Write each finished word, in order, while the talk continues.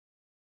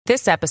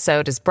This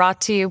episode is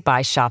brought to you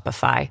by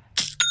Shopify.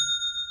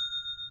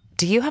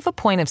 Do you have a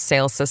point of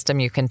sale system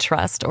you can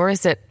trust, or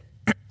is it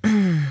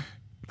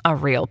a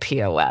real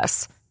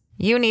POS?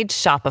 You need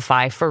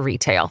Shopify for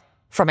retail.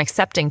 From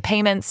accepting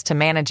payments to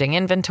managing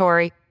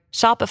inventory,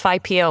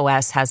 Shopify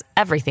POS has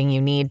everything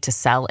you need to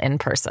sell in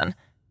person.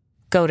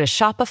 Go to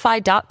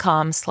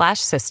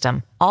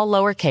shopify.com/system, all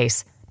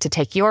lowercase, to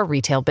take your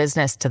retail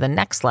business to the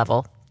next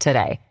level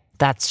today.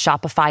 That's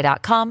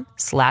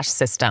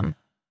shopify.com/system.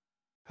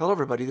 Hello,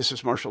 everybody. This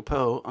is Marshall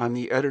Poe. I'm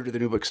the editor of the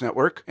New Books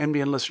Network.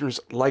 NBN listeners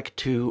like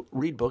to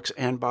read books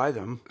and buy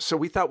them. So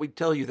we thought we'd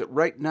tell you that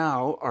right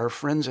now, our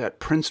friends at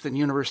Princeton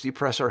University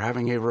Press are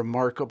having a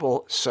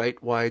remarkable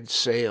site-wide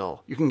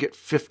sale. You can get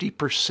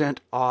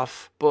 50%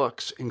 off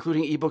books,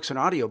 including ebooks and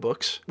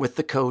audiobooks, with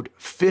the code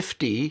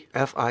 50,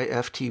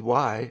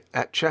 F-I-F-T-Y,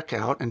 at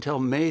checkout until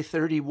May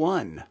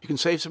 31. You can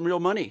save some real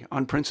money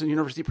on Princeton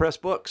University Press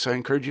books. I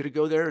encourage you to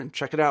go there and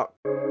check it out.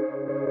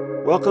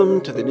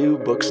 Welcome to the New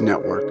Books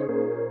Network.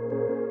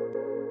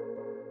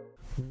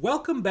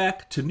 Welcome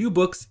back to New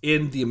Books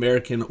in the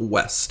American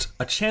West,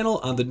 a channel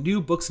on the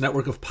New Books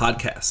Network of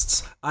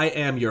podcasts. I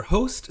am your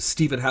host,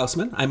 Stephen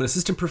Hausman. I'm an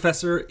assistant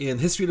professor in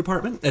the history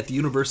department at the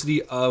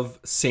University of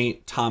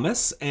St.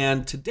 Thomas,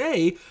 and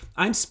today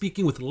I'm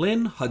speaking with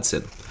Lynn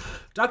Hudson.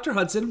 Dr.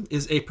 Hudson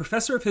is a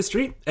professor of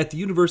history at the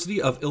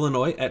University of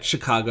Illinois at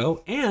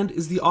Chicago and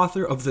is the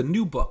author of the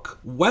new book,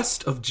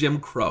 West of Jim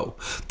Crow,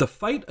 The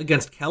Fight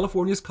Against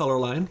California's Color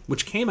Line,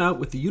 which came out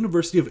with the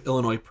University of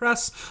Illinois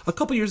Press a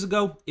couple years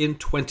ago in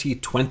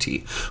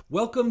 2020.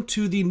 Welcome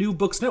to the New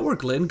Books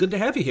Network, Lynn. Good to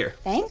have you here.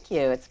 Thank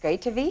you. It's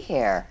great to be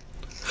here.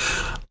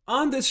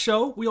 On this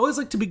show, we always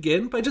like to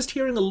begin by just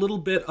hearing a little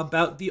bit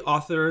about the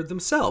author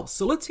themselves.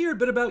 So let's hear a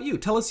bit about you.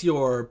 Tell us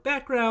your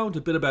background,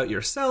 a bit about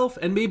yourself,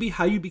 and maybe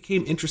how you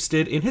became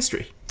interested in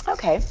history.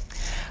 Okay.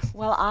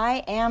 Well,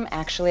 I am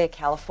actually a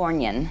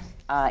Californian,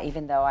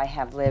 even though I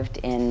have lived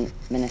in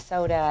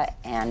Minnesota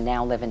and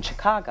now live in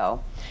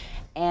Chicago.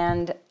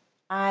 And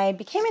I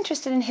became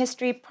interested in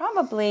history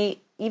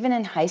probably even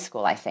in high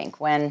school, I think,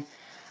 when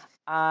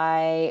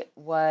I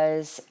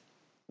was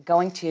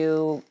going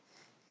to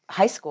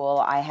high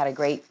school. I had a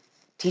great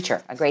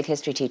teacher, a great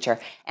history teacher,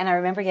 and I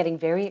remember getting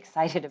very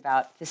excited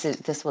about,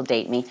 this will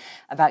date me,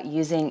 about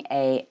using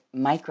a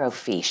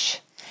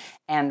microfiche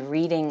and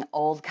reading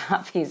old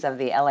copies of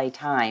the LA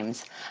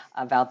Times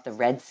about the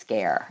Red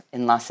Scare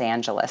in Los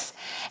Angeles.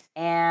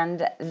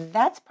 And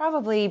that's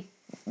probably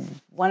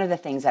one of the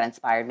things that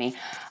inspired me.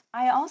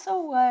 I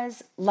also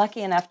was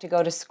lucky enough to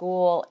go to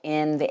school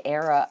in the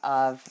era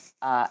of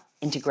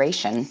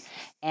integration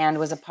and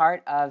was a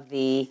part of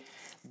the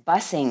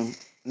busing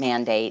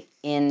mandate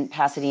in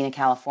Pasadena,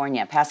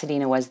 California.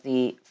 Pasadena was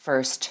the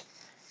first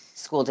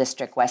school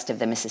district west of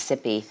the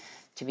Mississippi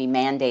to be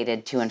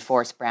mandated to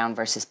enforce Brown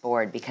versus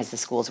Board because the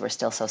schools were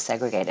still so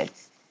segregated.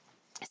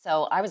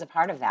 So I was a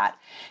part of that,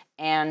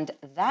 and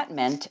that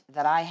meant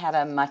that I had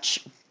a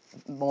much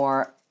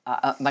more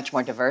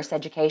diverse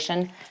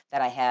education,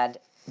 that I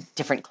had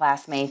different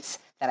classmates,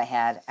 that I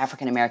had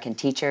African American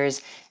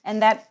teachers,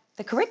 and that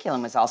the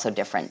curriculum was also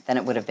different than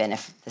it would have been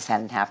if this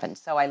hadn't happened.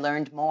 So I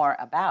learned more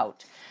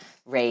about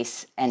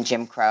race and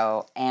Jim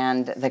Crow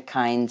and the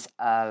kinds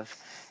of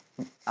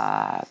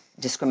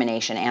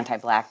discrimination,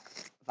 anti-Black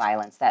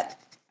violence that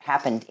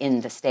happened in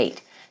the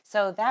state.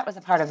 So that was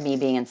a part of me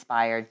being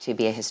inspired to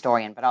be a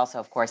historian, but also,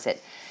 of course,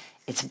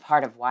 it's a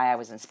part of why I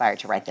was inspired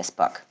to write this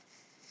book.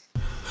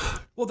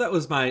 Well, that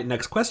was my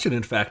next question,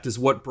 in fact, is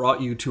what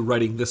brought you to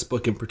writing this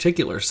book in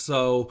particular.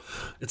 So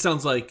it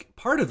sounds like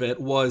part of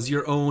it was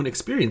your own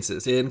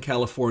experiences in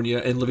California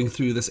and living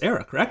through this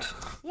era, correct?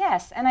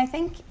 Yes, and I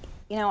think,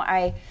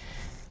 I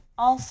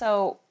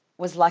also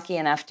was lucky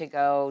enough to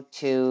go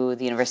to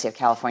the University of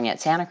California at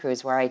Santa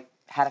Cruz, where I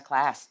had a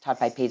class taught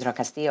by Pedro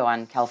Castillo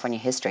on California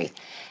history.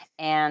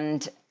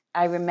 And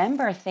I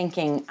remember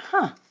thinking,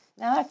 now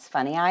that's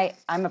funny.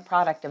 I'm a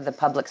product of the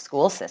public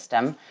school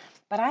system,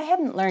 but I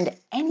hadn't learned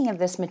any of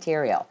this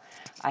material.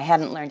 I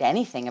hadn't learned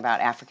anything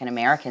about African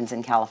Americans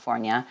in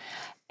California.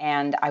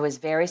 And I was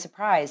very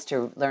surprised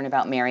to learn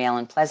about Mary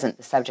Ellen Pleasant,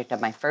 the subject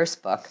of my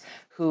first book,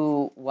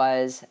 who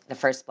was the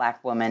first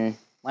Black woman,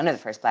 one of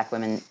the first Black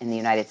women in the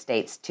United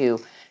States to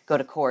go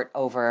to court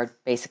over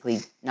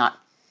basically not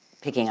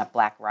picking up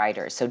Black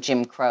riders, so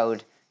Jim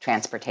Crowed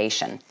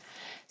transportation.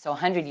 So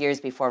 100 years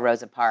before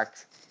Rosa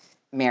Parks,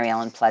 Mary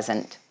Ellen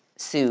Pleasant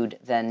sued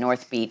the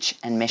North Beach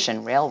and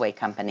Mission Railway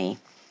Company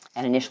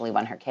and initially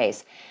won her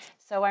case.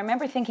 So I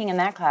remember thinking in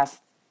that class,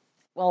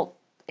 well,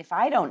 if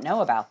I don't know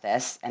about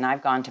this, and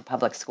I've gone to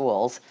public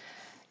schools,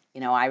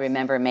 I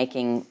remember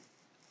making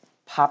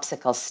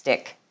popsicle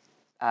stick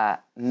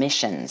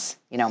missions,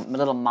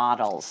 little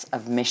models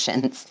of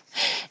missions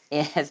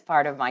as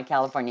part of my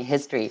California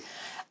history.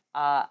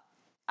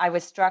 I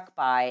was struck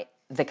by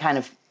the kind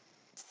of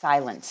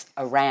silence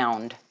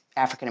around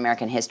African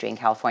American history in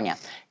California.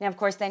 Now, of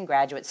course, then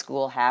graduate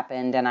school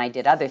happened, and I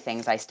did other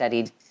things. I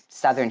studied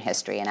Southern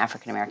history and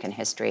African American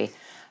history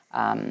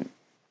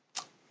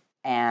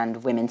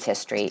and women's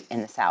history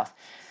in the South.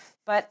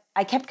 But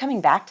I kept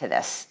coming back to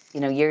this,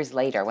 years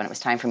later when it was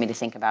time for me to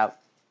think about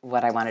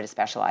what I wanted to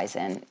specialize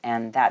in.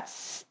 And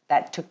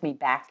that took me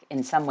back,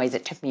 in some ways,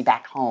 it took me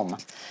back home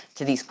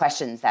to these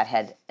questions that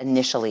had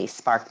initially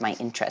sparked my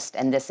interest.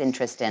 And this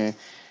interest in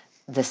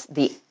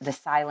the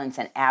silence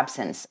and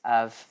absence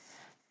of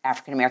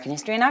African American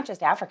history, and not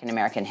just African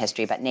American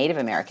history, but Native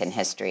American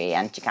history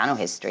and Chicano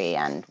history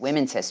and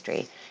women's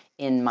history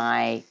in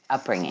my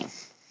upbringing.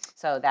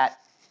 So that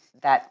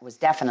was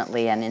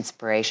definitely an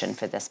inspiration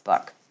for this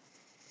book.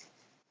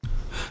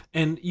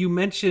 And you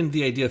mentioned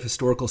the idea of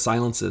historical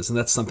silences, and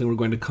that's something we're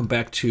going to come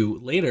back to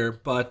later.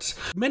 But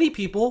many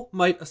people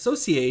might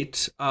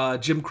associate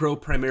Jim Crow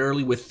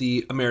primarily with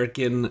the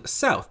American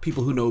South.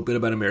 People who know a bit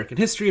about American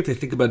history, if they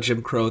think about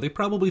Jim Crow, they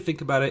probably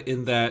think about it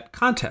in that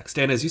context.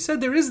 And as you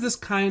said, there is this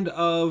kind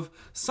of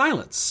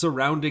silence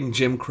surrounding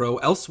Jim Crow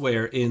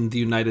elsewhere in the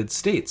United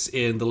States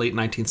in the late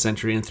 19th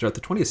century and throughout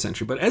the 20th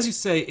century. But as you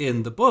say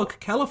in the book,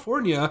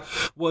 California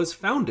was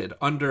founded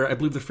under, I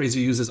believe the phrase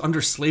you use is,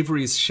 under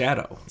slavery's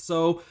shadow.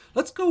 So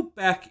let's go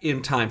back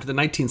in time to the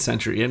 19th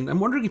century, and I'm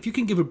wondering if you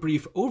can give a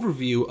brief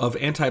overview of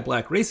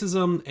anti-Black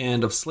racism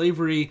and of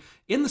slavery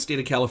in the state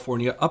of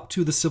California up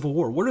to the Civil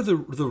War. What are the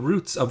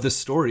roots of this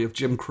story of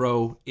Jim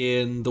Crow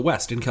in the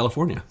West, in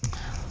California?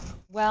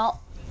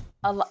 Well,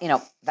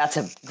 that's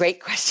a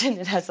great question.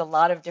 It has a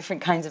lot of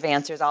different kinds of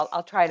answers.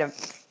 I'll try to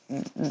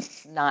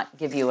not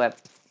give you a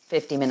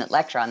 50-minute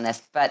lecture on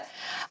this, but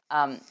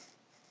a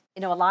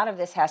lot of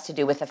this has to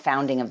do with the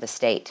founding of the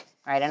state.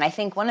 Right, and I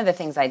think one of the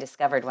things I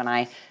discovered when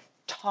I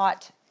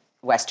taught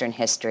Western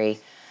history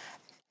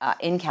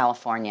in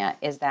California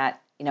is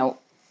that, and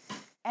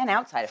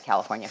outside of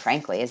California,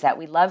 frankly, is that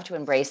we love to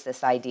embrace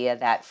this idea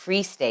that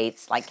free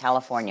states, like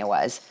California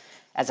was,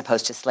 as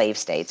opposed to slave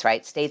states,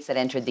 right? States that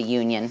entered the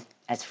Union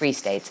as free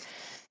states,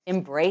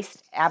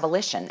 embraced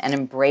abolition and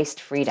embraced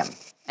freedom.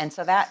 And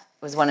so that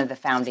was one of the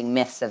founding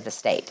myths of the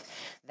state,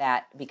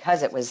 that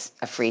because it was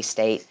a free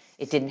state,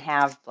 it didn't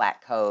have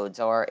black codes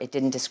or it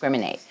didn't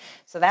discriminate.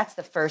 So that's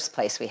the first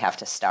place we have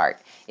to start,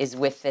 is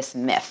with this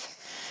myth.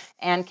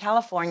 And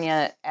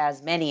California,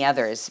 as many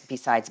others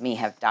besides me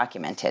have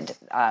documented,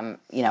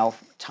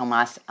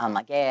 Tomas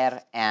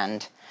Almaguer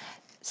and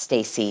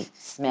Stacy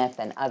Smith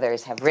and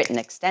others have written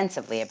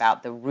extensively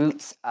about the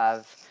roots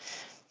of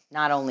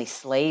not only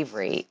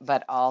slavery,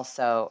 but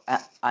also,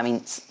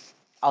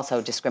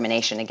 also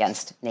discrimination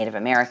against Native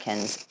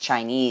Americans,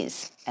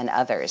 Chinese, and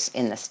others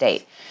in the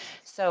state.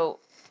 So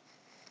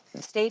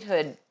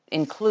statehood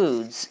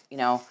includes,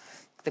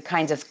 the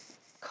kinds of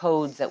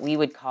codes that we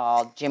would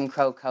call Jim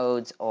Crow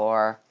codes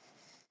or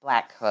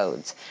black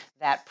codes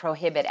that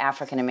prohibit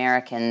African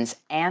Americans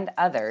and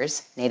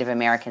others, Native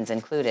Americans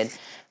included,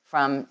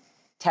 from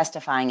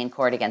testifying in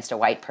court against a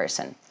white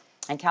person.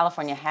 And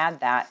California had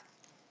that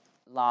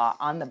law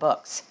on the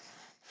books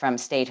from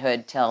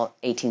statehood till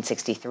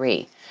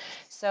 1863.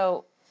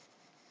 So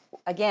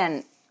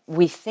again,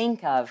 we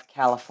think of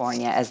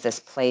California as this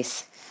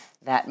place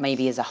that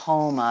maybe is a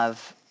home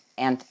of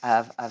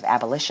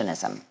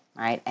abolitionism,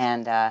 right?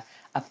 And a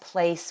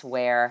place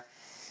where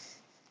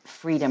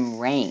freedom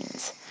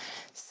reigns.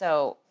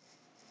 So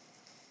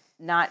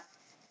not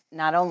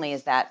only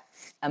is that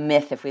a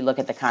myth if we look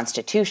at the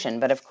Constitution,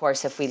 but of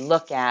course if we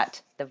look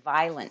at the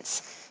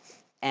violence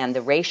and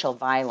the racial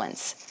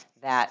violence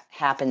that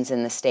happens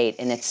in the state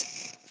in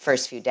its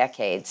first few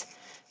decades,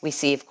 we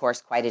see, of course,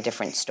 quite a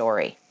different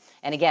story.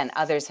 And again,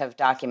 others have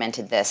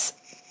documented this.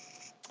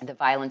 The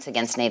violence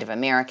against Native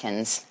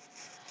Americans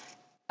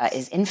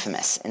is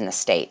infamous in the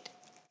state.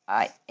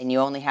 And you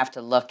only have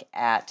to look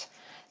at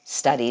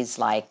studies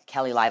like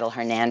Kelly Lytle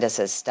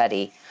Hernandez's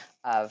study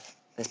of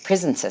the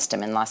prison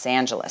system in Los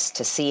Angeles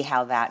to see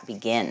how that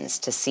begins,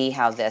 to see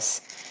how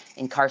this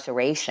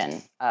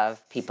incarceration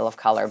of people of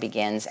color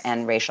begins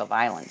and racial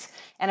violence.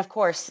 And of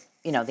course,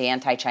 the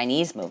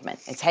anti-Chinese movement.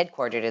 It's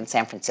headquartered in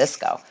San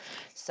Francisco.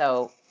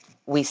 So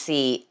we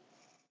see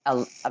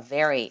a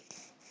very,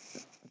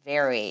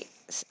 very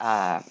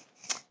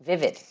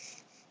vivid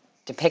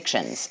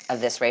depictions of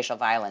this racial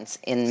violence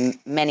in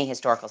many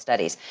historical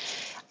studies.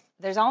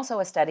 There's also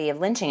a study of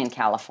lynching in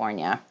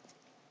California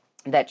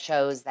that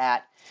shows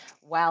that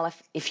while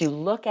if you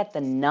look at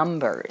the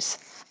numbers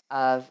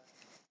of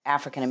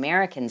African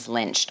Americans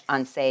lynched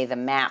on, say, the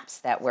maps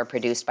that were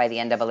produced by the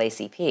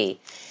NAACP,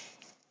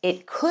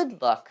 it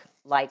could look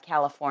like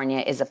California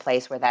is a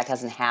place where that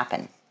doesn't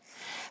happen.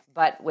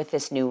 But with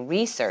this new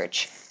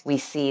research, we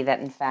see that,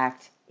 in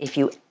fact, if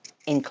you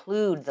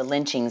include the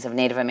lynchings of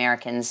Native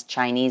Americans,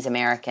 Chinese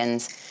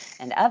Americans,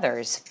 and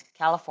others,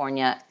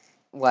 California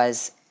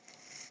was,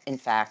 in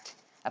fact,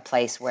 a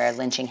place where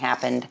lynching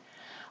happened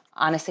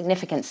on a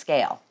significant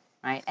scale,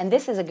 right? And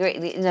this is a great,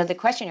 the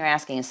question you're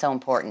asking is so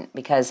important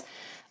because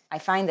I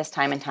find this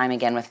time and time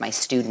again with my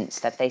students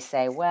that they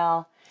say,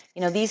 well,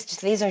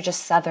 these are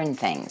just Southern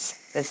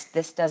things.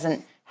 This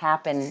doesn't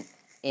happen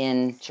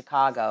in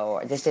Chicago,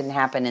 or this didn't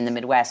happen in the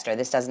Midwest, or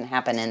this doesn't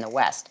happen in the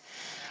West.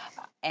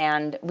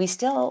 And we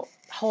still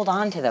hold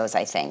on to those,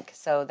 I think.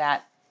 So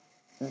that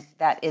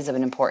is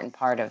an important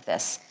part of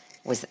this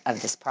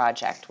of this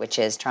project, which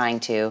is trying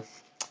to,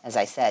 as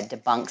I said,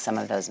 debunk some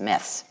of those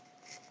myths.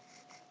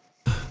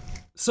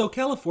 So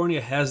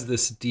California has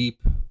this deep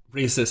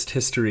racist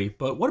history,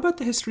 but what about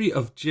the history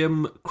of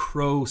Jim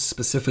Crow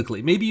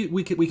specifically? Maybe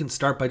we can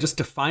start by just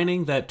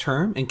defining that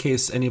term in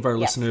case any of our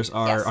listeners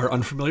are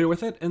unfamiliar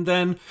with it. And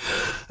then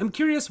I'm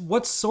curious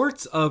what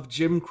sorts of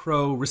Jim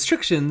Crow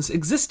restrictions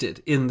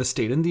existed in the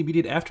state in the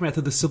immediate aftermath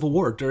of the Civil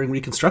War during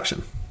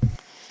Reconstruction.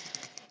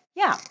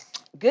 Yeah,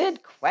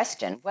 good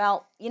question.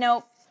 Well,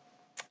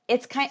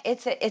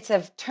 it's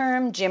a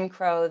term, Jim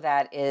Crow,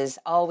 that is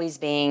always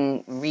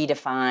being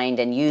redefined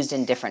and used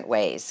in different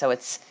ways. So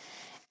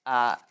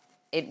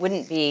it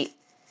wouldn't be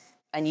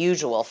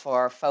unusual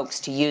for folks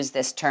to use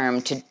this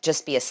term to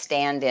just be a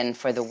stand-in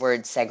for the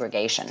word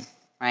segregation,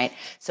 right?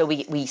 So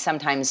we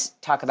sometimes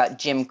talk about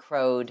Jim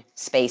Crowed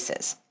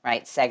spaces,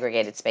 right?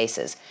 Segregated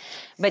spaces.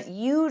 But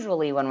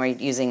usually when we're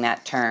using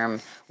that term,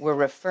 we're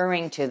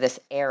referring to this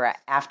era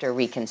after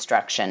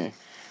Reconstruction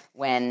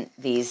when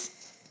the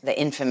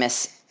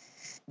infamous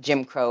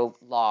Jim Crow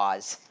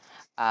laws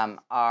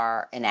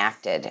are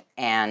enacted,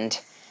 and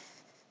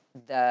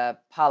the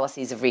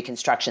policies of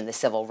Reconstruction, the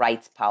civil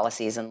rights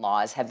policies and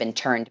laws, have been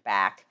turned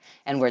back,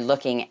 and we're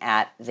looking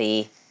at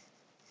the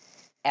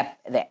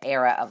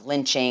era of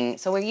lynching.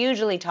 So we're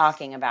usually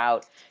talking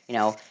about,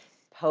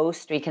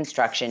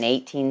 post-Reconstruction,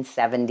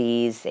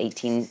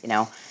 1870s,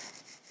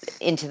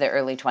 into the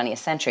early 20th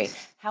century.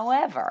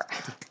 However,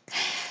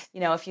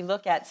 if you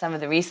look at some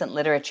of the recent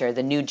literature,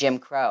 The New Jim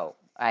Crow,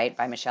 right,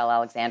 by Michelle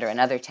Alexander and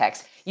other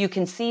texts, you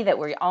can see that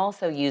we're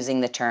also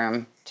using the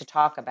term to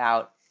talk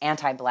about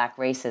anti-Black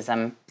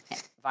racism,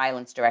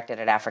 violence directed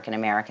at African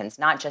Americans,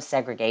 not just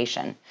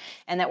segregation.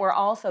 And that we're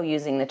also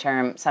using the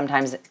term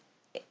sometimes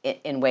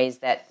in ways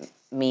that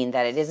mean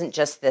that it isn't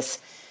just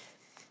this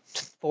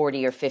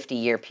 40 or 50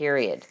 year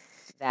period,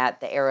 that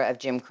the era of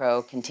Jim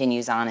Crow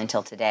continues on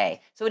until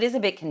today. So it is a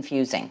bit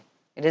confusing.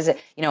 It is,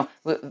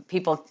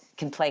 people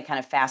can play kind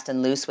of fast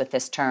and loose with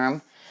this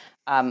term.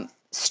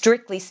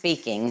 Strictly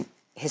speaking,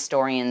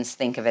 historians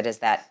think of it as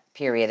that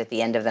period at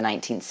the end of the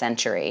 19th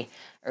century,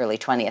 early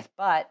 20th.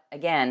 But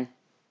again,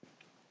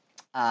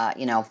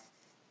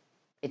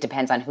 it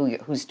depends on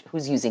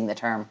who's using the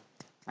term,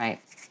 right?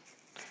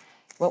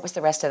 What was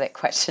the rest of that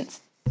question?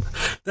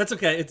 That's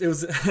okay. It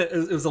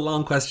was a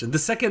long question. The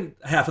second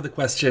half of the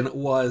question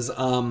was,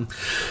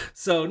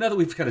 so now that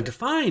we've kind of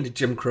defined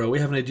Jim Crow, we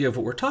have an idea of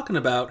what we're talking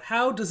about.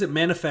 How does it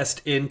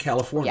manifest in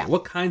California? Yeah.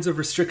 What kinds of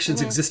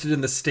restrictions existed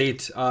in the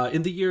state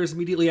in the years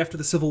immediately after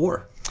the Civil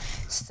War?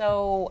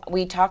 So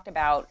we talked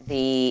about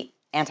the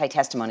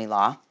anti-testimony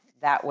law.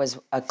 That was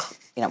a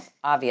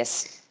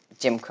obvious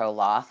Jim Crow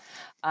law,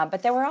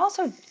 but there were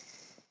also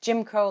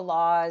Jim Crow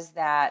laws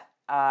that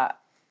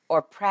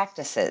or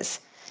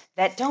practices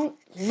that don't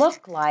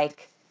look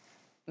like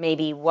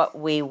maybe what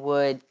we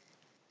would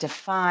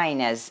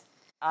define as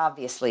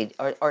obviously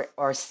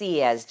or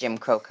see as Jim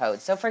Crow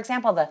codes. So, for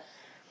example, the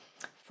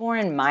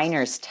foreign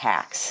miners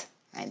tax,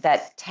 right,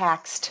 that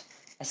taxed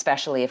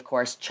especially, of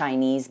course,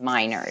 Chinese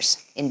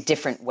miners in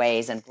different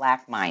ways and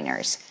Black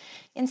miners.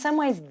 In some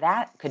ways,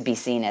 that could be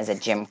seen as a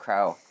Jim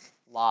Crow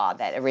law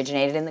that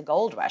originated in the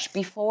gold rush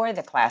before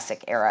the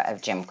classic era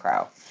of Jim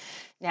Crow.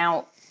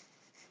 Now,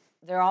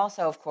 there are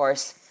also, of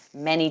course,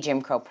 many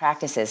Jim Crow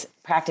practices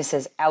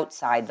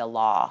outside the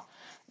law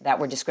that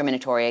were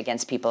discriminatory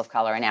against people of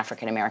color and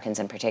African Americans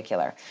in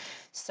particular.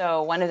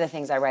 So one of the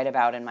things I write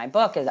about in my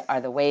book are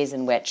the ways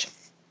in which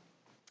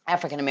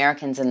African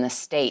Americans in the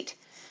state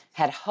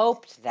had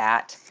hoped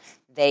that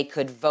they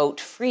could vote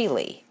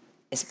freely,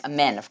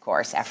 men, of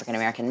course, African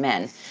American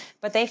men,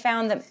 but they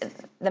found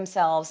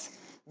themselves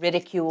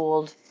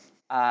ridiculed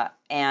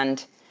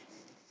and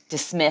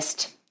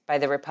dismissed by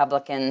the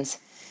Republicans.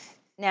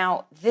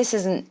 Now, this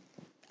isn't,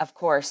 of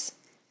course,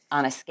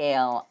 on a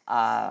scale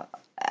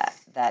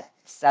that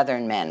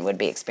Southern men would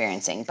be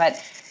experiencing,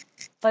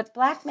 but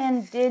Black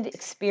men did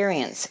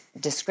experience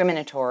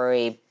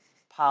discriminatory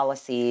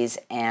policies,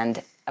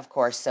 and of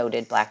course, so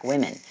did Black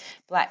women.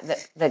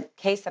 The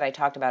case that I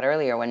talked about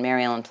earlier, when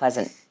Mary Ellen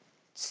Pleasant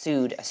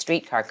sued a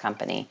streetcar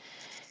company,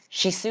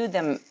 she sued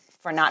them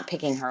for not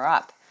picking her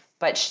up,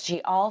 but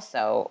she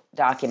also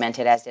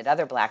documented, as did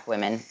other Black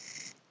women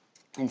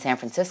in San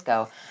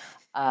Francisco,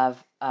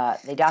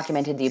 they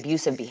documented the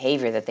abusive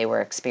behavior that they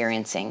were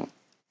experiencing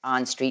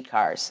on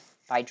streetcars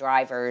by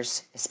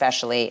drivers,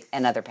 especially,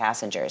 and other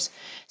passengers.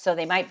 So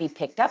they might be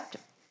picked up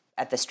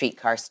at the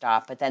streetcar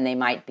stop, but then they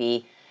might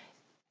be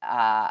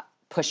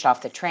pushed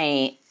off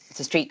the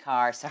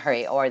streetcar,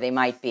 or they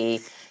might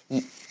be,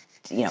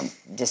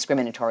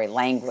 discriminatory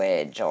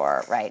language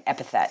or,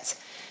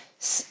 epithets.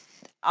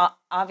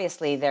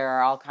 Obviously, there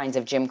are all kinds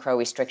of Jim Crow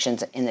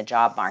restrictions in the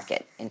job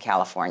market in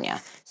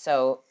California.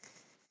 So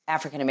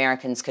African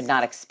Americans could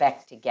not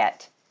expect to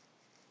get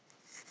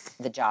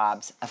the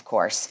jobs, of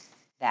course,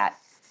 that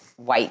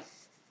white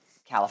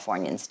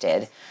Californians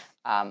did.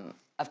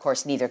 Of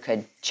course, neither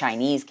could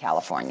Chinese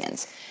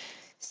Californians.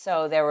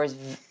 So there was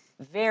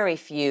very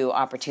few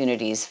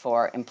opportunities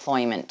for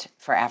employment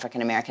for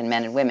African American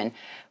men and women.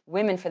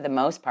 Women, for the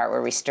most part,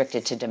 were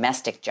restricted to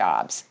domestic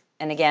jobs.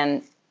 And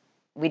again,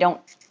 we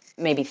don't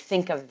maybe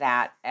think of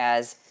that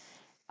as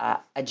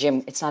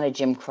it's not a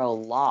Jim Crow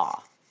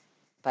law,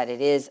 but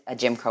it is a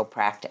Jim Crow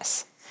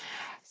practice.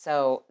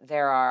 So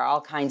there are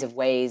all kinds of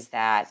ways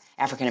that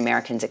African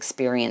Americans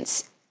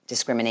experience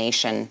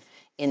discrimination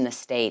in the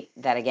state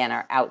that, again,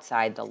 are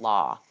outside the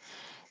law.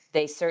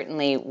 They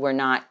certainly were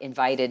not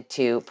invited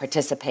to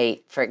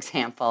participate, for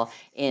example,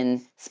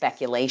 in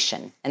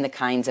speculation and the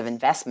kinds of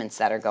investments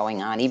that are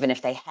going on, even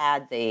if they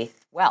had the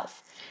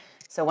wealth.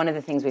 So one of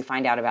the things we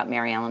find out about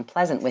Mary Ellen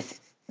Pleasant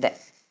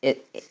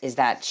is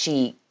that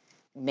she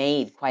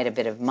made quite a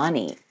bit of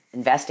money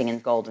investing in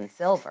gold and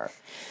silver.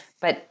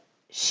 But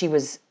she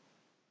was,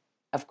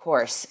 of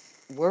course,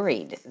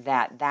 worried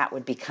that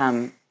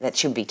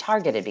she would be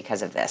targeted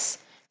because of this.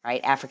 Right?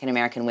 African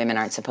American women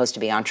aren't supposed to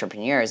be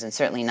entrepreneurs and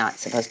certainly not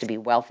supposed to be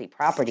wealthy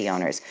property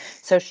owners.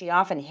 So she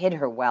often hid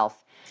her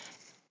wealth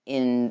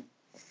in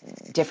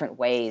different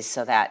ways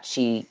so that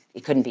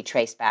it couldn't be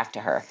traced back to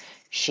her.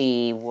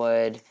 She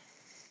would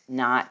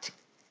not,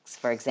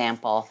 for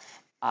example,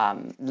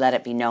 let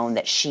it be known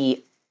that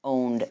she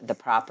owned the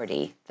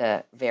property,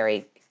 the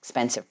very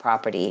expensive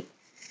property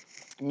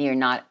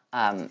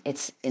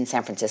it's in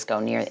San Francisco,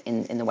 near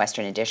in the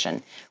Western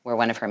Addition, where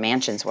one of her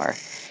mansions were.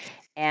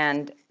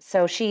 And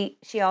so she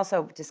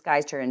also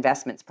disguised her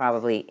investments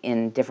probably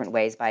in different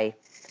ways by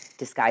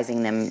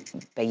disguising them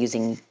by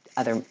using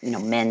other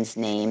men's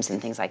names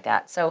and things like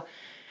that. So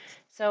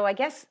I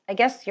guess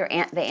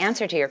the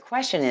answer to your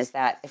question is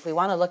that if we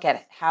want to look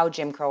at how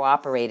Jim Crow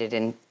operated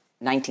in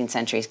 19th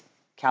century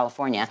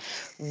California,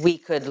 we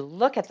could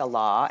look at the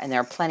law, and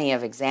there are plenty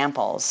of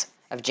examples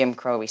of Jim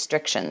Crow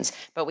restrictions,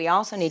 but we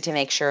also need to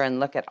make sure and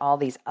look at all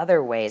these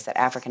other ways that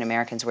African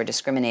Americans were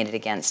discriminated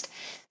against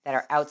that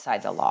are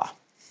outside the law.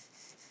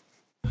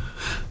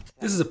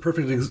 This is a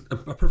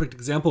perfect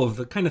example of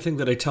the kind of thing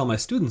that I tell my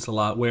students a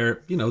lot,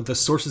 where, the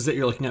sources that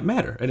you're looking at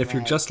matter. And if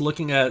you're just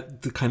looking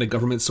at the kind of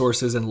government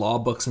sources and law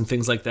books and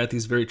things like that,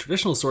 these very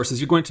traditional sources,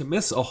 you're going to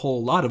miss a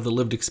whole lot of the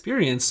lived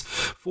experience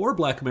for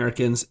Black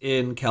Americans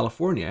in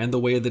California and the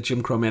way that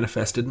Jim Crow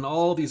manifested in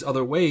all these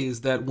other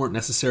ways that weren't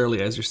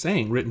necessarily, as you're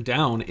saying, written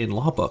down in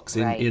law books,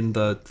 in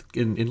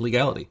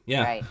legality.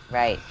 Yeah.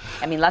 Right.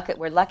 I mean,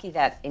 we're lucky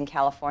that in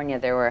California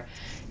there were,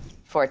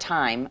 for a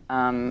time,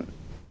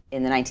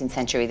 in the 19th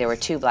century, there were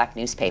 2 Black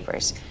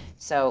newspapers.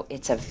 So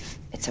it's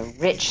a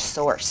rich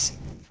source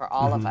for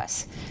all of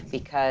us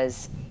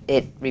because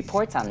it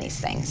reports on these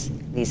things,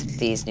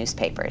 these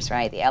newspapers,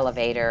 right? The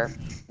Elevator,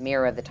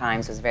 Mirror of the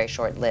Times was very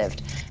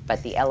short-lived,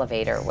 but the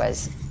Elevator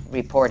was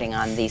reporting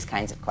on these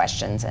kinds of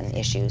questions and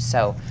issues.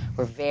 So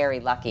we're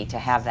very lucky to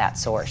have that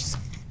source.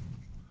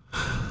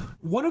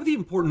 One of the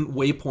important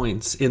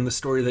waypoints in the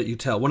story that you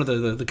tell, one of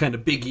the kind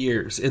of big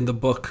years in the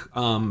book,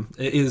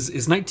 is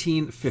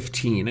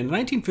 1915. And in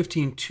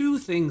 1915, 2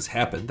 things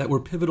happened that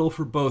were pivotal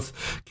for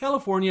both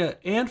California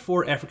and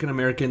for African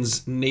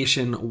Americans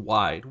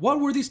nationwide. What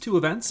were these 2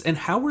 events, and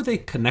how were they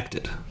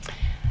connected?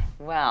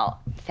 Well,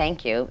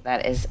 thank you.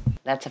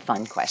 That's a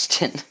fun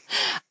question.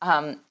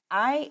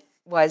 I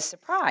was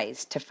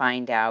surprised to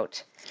find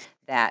out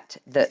that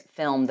the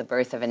film The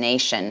Birth of a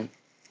Nation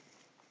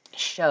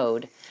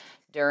showed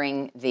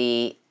during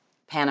the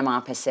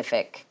Panama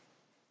Pacific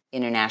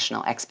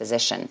International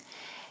Exposition.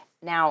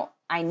 Now,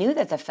 I knew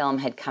that the film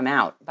had come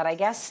out, but I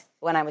guess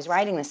when I was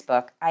writing this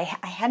book, I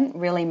hadn't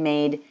really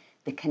made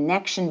the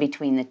connection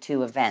between the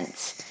 2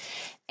 events.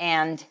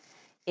 And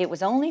it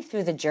was only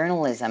through the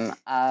journalism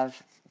of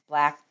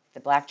the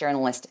Black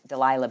journalist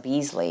Delilah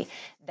Beasley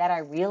that I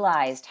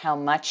realized how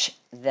much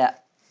the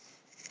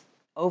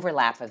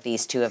overlap of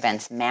these 2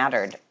 events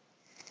mattered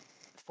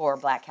for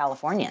Black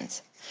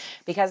Californians.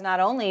 Because not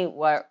only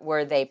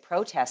were they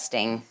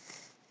protesting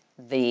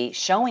the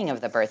showing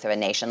of The Birth of a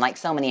Nation, like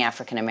so many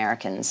African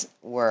Americans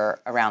were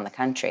around the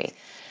country,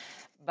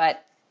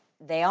 but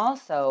they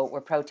also were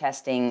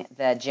protesting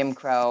the Jim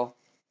Crow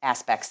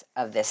aspects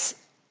of this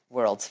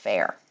World's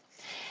Fair.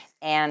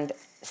 And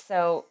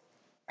so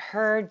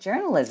her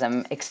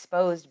journalism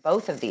exposed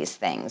both of these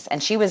things.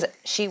 And she was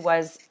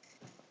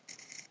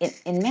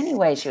in many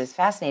ways, she was a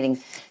fascinating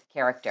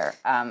character,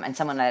 and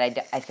someone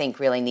that I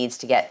think really needs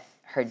to get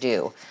her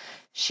due.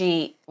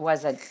 She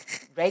was a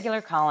regular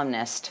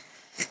columnist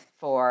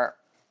for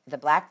the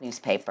Black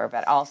newspaper,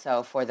 but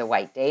also for the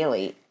White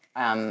Daily,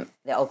 the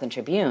Oakland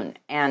Tribune.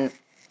 And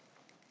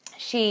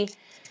she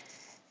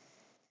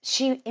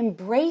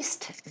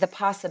embraced the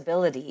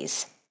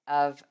possibilities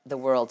of the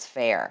World's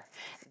Fair,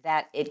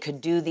 that it could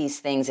do these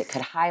things, it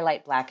could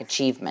highlight Black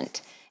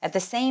achievement, at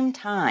the same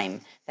time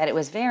that it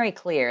was very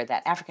clear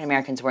that African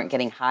Americans weren't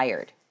getting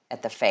hired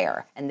at the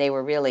fair, and they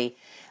were really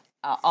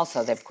also,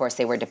 of course,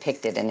 they were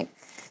depicted in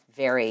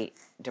very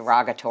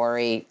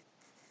derogatory,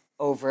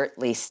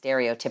 overtly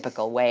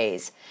stereotypical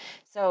ways.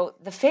 So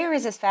the fair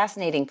is this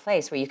fascinating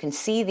place where you can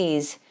see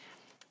these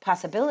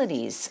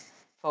possibilities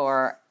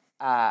for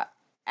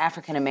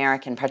African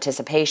American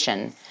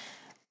participation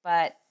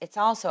but it's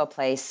also a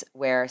place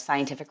where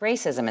scientific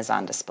racism is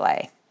on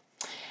display.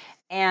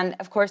 And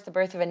of course, The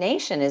Birth of a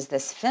Nation is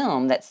this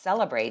film that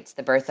celebrates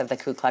the birth of the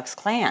Ku Klux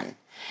Klan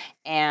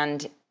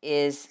and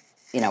is,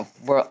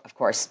 of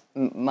course,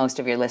 most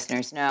of your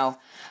listeners know,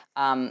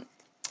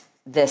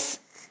 this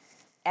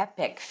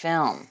epic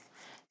film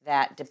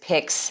that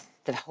depicts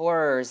the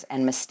horrors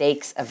and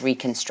mistakes of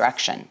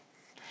Reconstruction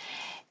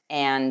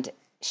and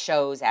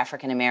shows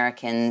African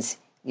Americans,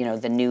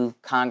 the new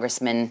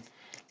congressman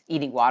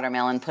eating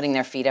watermelon, putting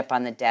their feet up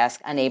on the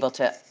desk, unable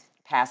to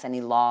pass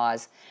any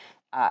laws.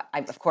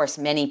 Of course,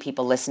 many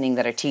people listening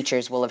that are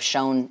teachers will have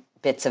shown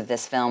bits of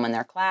this film in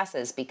their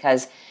classes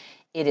because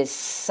it is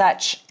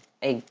such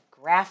a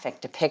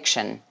graphic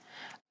depiction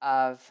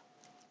of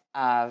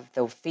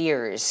the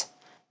fears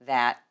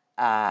that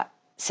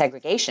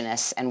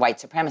segregationists and white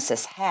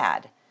supremacists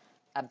had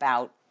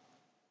about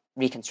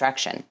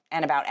Reconstruction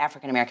and about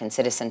African American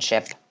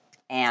citizenship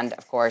and,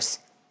 of course,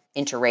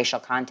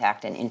 interracial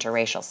contact and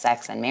interracial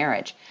sex and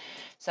marriage.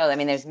 So,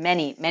 there's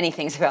many, many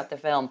things about the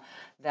film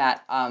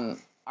that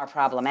are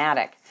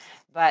problematic.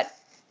 But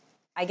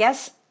I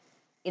guess,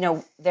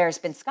 there's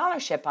been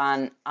scholarship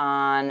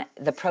on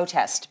the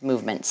protest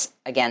movements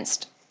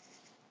against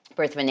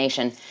Birth of a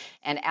Nation,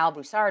 and Al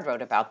Broussard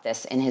wrote about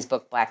this in his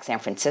book Black San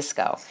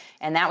Francisco.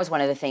 And that was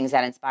one of the things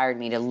that inspired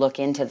me to look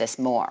into this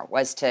more,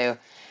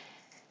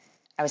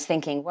 I was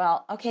thinking,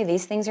 well, okay,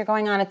 these things are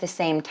going on at the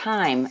same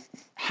time.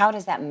 How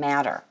does that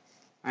matter,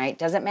 right?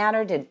 Does it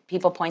matter? Did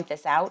people point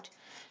this out?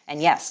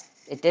 And yes,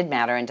 it did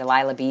matter, and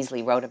Delilah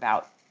Beasley wrote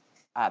about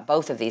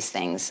both of these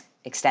things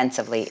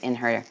extensively in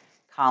her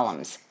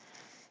columns.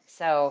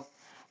 So,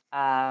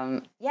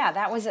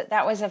 that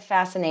was a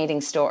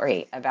fascinating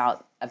story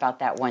about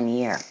that one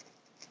year.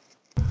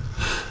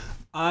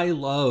 I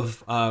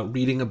love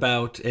reading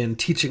about and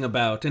teaching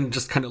about and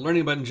just kind of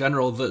learning about in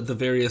general the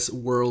various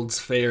World's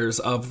Fairs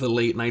of the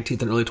late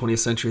 19th and early 20th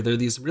century. There are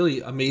these really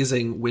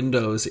amazing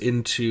windows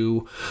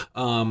into,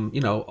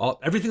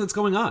 everything that's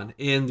going on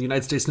in the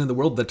United States and in the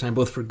world at that time,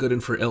 both for good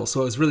and for ill.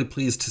 So I was really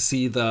pleased to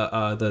see the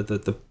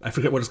I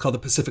forget what it's called, the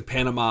Pacific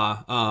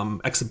Panama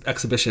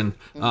exhibition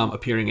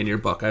appearing in your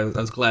book. I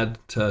was glad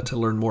to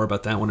learn more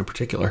about that one in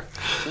particular.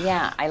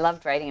 Yeah, I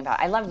loved learning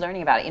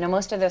about it.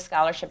 Most of the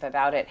scholarship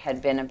about it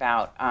had been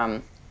about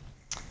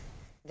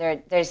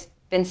there's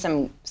been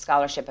some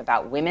scholarship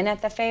about women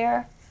at the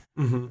fair,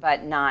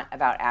 but not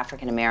about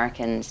African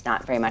Americans,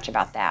 not very much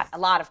about that. A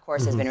lot, of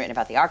course, has been written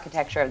about the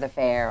architecture of the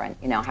fair and,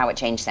 how it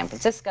changed San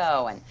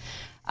Francisco. And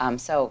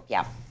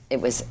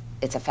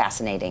it's a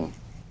fascinating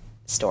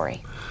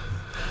story.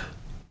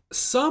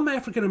 Some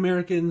African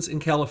Americans in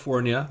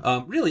California,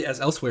 really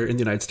as elsewhere in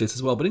the United States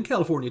as well, but in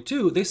California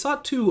too, they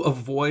sought to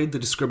avoid the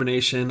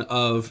discrimination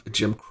of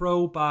Jim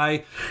Crow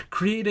by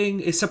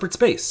creating a separate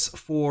space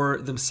for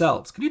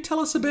themselves. Can you tell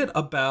us a bit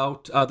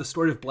about the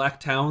story of black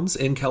towns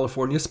in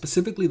California,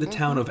 specifically the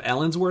town of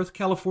Allensworth,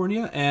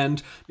 California,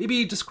 and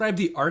maybe describe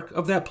the arc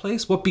of that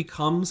place? What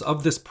becomes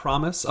of this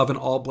promise of an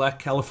all-black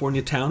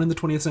California town in the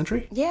 20th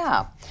century?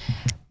 Yeah.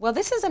 Well,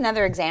 this is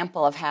another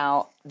example of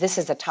how this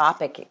is a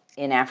topic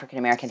in African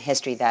American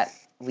history that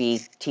we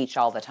teach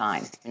all the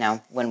time.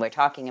 When we're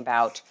talking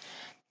about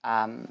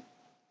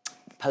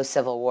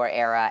post-Civil War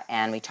era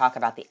and we talk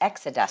about the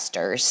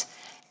Exodusters,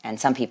 and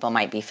some people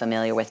might be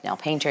familiar with Nell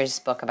Painter's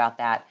book about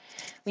that,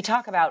 we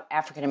talk about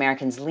African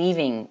Americans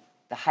leaving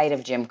the height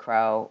of Jim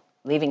Crow,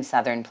 leaving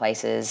southern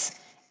places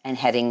and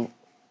heading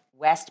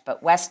west,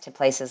 but west to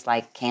places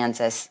like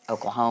Kansas,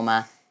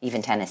 Oklahoma,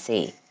 even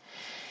Tennessee.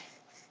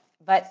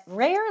 But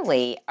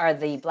rarely are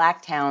the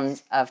black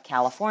towns of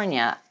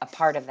California a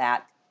part of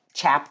that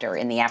chapter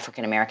in the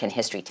African American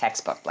history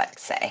textbook,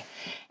 let's say.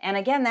 And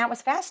again, that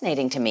was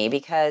fascinating to me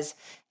because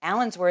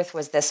Allensworth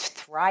was this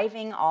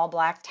thriving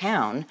all-black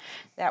town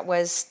that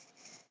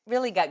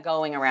really got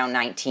going around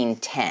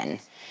 1910.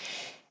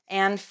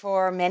 And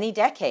for many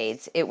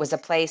decades, it was a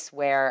place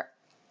where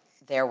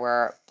there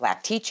were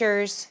black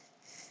teachers,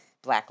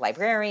 black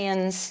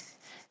librarians,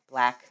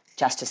 black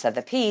justice of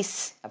the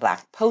peace, a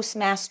black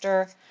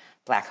postmaster,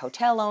 black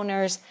hotel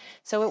owners.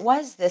 So it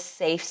was this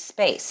safe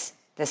space,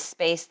 this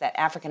space that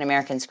African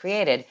Americans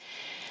created.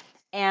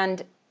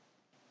 And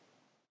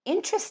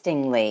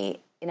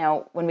interestingly,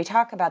 when we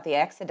talk about the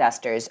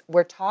Exodusters,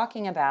 we're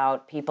talking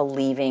about people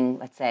leaving,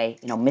 let's say,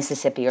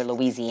 Mississippi or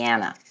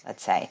Louisiana,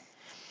 let's say.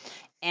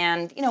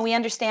 And, we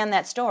understand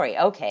that story.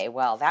 Okay,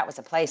 well, that was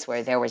a place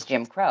where there was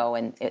Jim Crow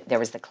and there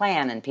was the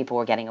Klan and people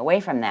were getting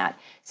away from that.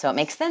 So it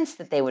makes sense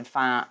that they would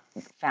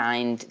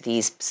find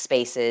these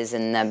spaces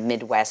in the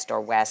Midwest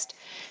or West,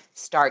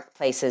 start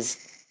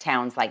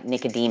towns like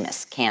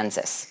Nicodemus,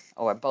 Kansas,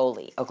 or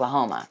Boley,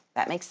 Oklahoma.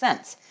 That makes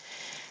sense.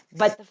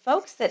 But the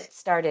folks that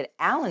started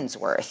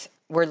Allensworth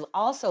were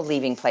also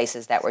leaving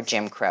places that were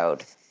Jim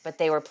Crowed, but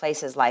they were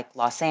places like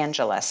Los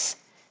Angeles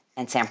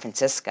and San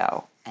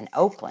Francisco and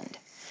Oakland.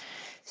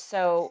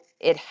 So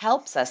it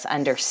helps us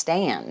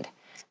understand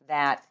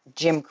that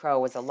Jim Crow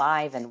was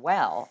alive and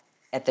well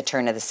at the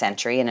turn of the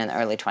century and in the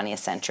early 20th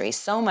century,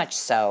 so much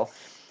so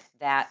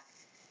that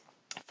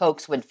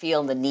folks would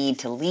feel the need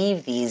to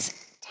leave these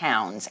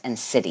towns and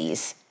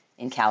cities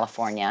in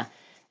California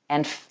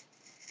and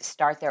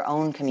start their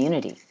own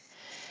community.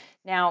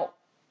 Now,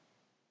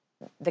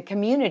 the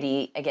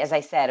community, as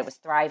I said, it was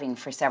thriving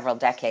for several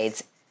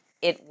decades.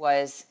 It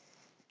was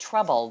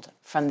troubled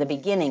from the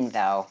beginning,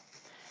 though,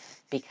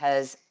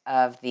 because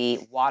of the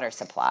water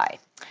supply.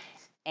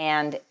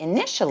 And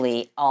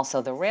initially,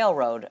 also, the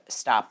railroad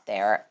stopped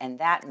there, and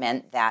that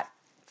meant that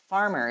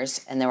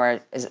farmers, and there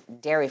were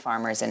dairy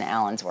farmers in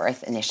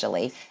Allensworth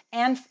initially,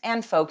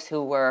 and folks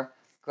who were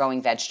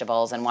growing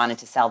vegetables and wanted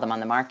to sell them on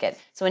the market.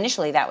 So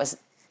initially, that was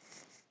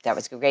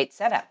a great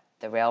setup.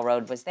 The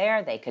railroad was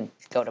there, they could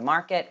go to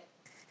market,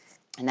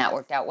 and that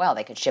worked out well.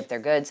 They could ship their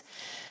goods.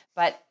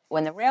 But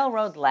when the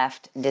railroad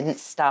left and didn't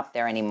stop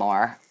there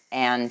anymore,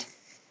 and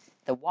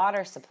the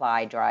water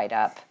supply dried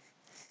up,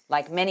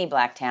 like many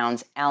black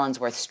towns,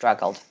 Allensworth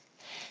struggled.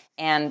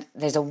 And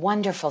there's a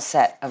wonderful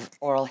set of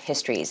oral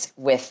histories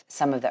with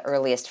some of the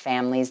earliest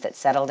families that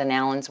settled in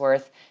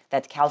Allensworth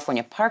that the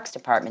California Parks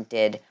Department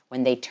did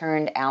when they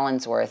turned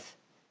Allensworth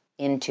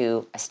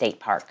into a state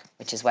park,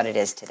 which is what it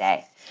is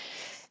today.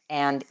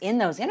 And in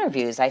those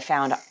interviews, I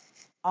found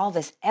all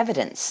this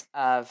evidence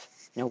of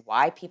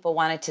why people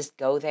wanted to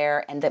go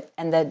there and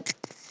the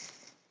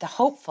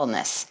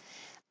hopefulness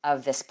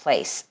of this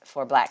place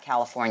for black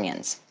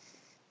Californians.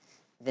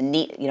 The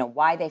need,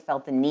 why they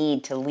felt the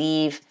need to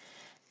leave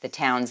the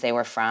towns they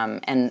were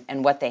from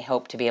and what they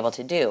hoped to be able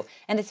to do.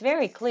 And it's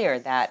very clear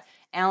that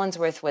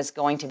Allensworth was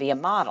going to be a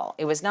model.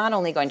 It was not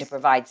only going to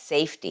provide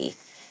safety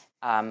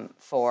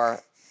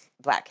for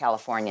black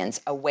Californians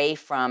away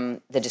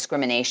from the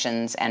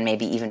discriminations and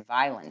maybe even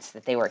violence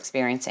that they were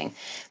experiencing,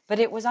 but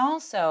it was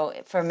also,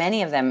 for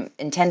many of them,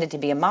 intended to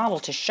be a model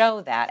to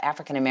show that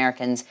African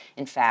Americans,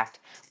 in fact,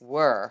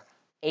 were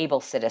able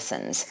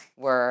citizens,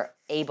 were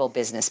able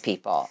business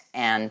people,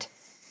 and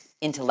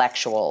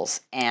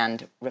intellectuals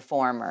and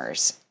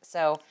reformers.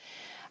 So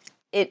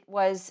it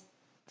was,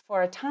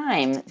 for a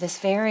time, this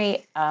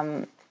very,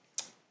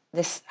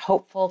 this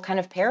hopeful kind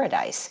of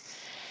paradise.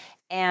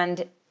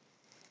 And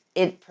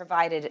it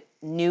provided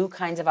new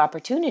kinds of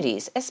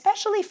opportunities,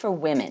 especially for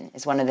women,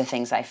 is one of the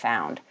things I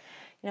found.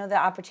 The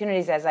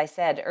opportunities, as I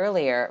said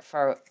earlier,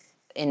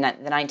 in the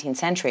 19th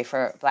century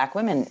for black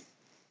women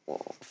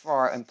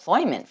for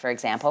employment, for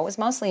example, was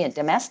mostly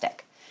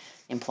domestic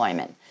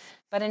employment.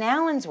 But in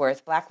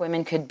Allensworth, black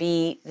women could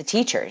be the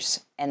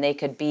teachers, and they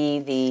could be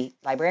the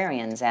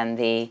librarians, and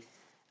they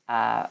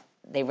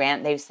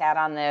sat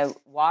on the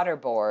water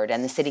board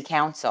and the city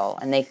council,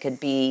 and they could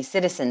be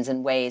citizens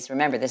in ways.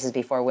 Remember, this is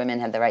before women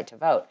had the right to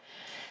vote,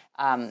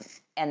 and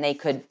they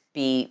could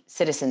be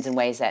citizens in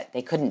ways that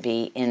they couldn't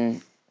be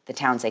in the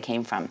towns they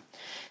came from.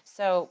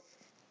 So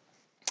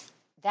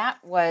that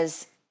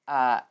was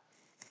a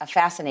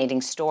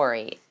fascinating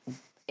story.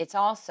 It's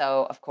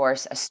also, of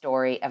course, a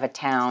story of a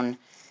town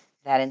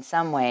that in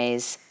some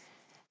ways,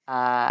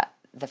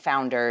 the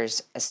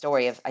founders, a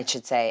story of, I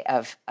should say,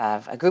 of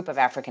a group of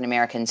African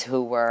Americans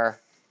who were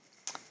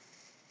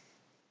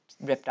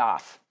ripped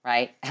off,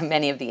 right?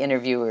 Many of the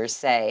interviewees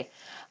say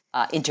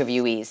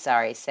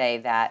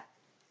that,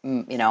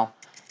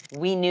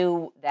 we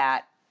knew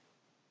that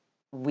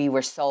we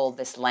were sold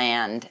this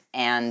land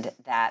and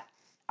that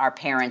our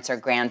parents or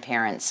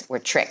grandparents were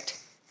tricked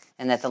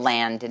and that the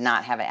land did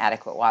not have an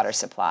adequate water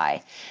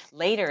supply.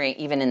 Later,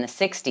 even in the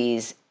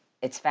 60s,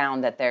 it's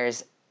found that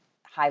there's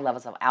high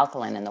levels of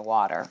alkaline in the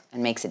water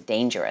and makes it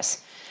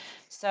dangerous.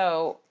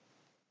 So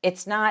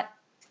it's not,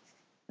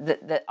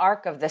 the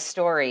arc of the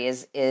story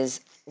is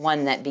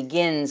one that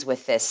begins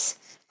with this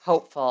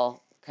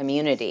hopeful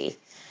community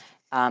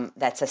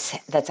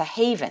that's a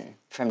haven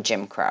from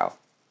Jim Crow,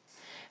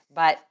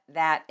 but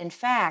that in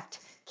fact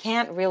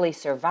can't really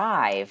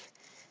survive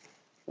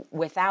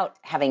without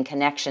having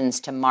connections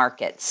to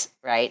markets,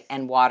 right,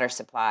 and water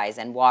supplies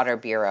and water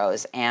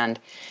bureaus. And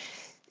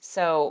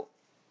so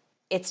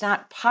it's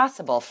not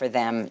possible for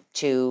them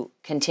to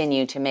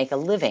continue to make a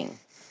living,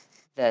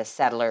 the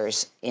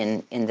settlers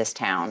in this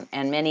town.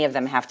 And many of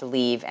them have to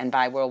leave, and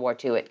by World War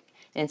II, it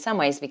in some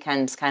ways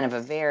becomes kind of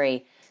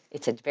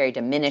it's a very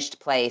diminished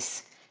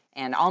place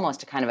and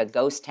almost a kind of a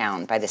ghost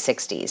town by the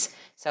 60s.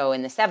 So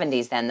in the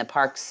 70s then, the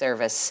Park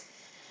Service,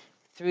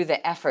 through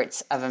the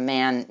efforts of a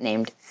man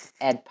named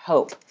Ed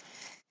Pope,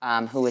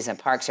 who was a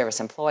Park Service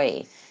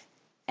employee,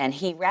 and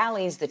he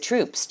rallies the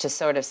troops to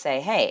sort of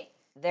say, hey,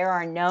 there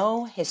are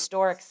no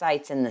historic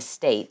sites in the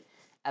state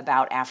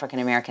about African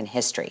American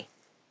history.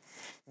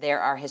 There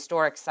are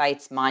historic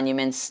sites,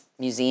 monuments,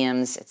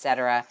 museums,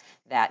 etc.,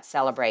 that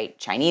celebrate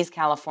Chinese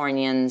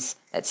Californians,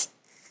 that's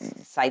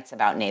sites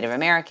about Native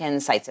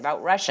Americans, sites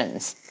about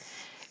Russians,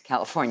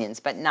 Californians,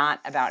 but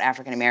not about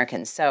African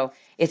Americans. So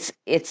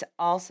it's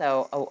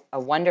also a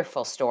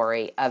wonderful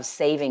story of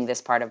saving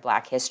this part of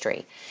Black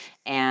history.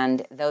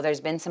 And though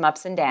there's been some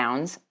ups and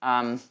downs,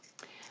 there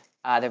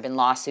have been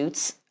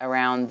lawsuits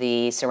around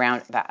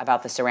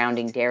about the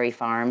surrounding dairy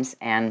farms,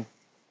 and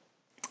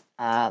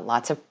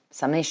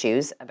some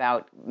issues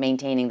about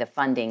maintaining the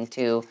funding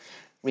to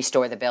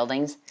restore the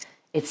buildings.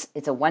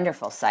 It's a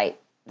wonderful site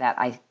that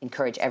I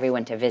encourage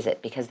everyone to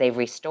visit because they've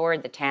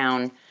restored the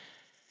town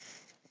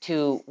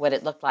to what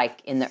it looked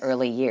like in the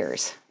early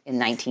years in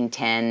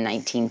 1910,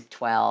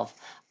 1912.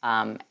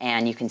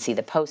 And you can see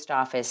the post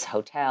office,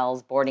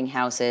 hotels, boarding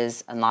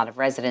houses, a lot of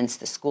residents,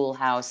 the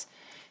schoolhouse.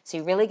 So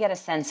you really get a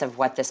sense of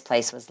what this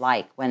place was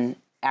like when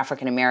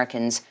African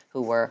Americans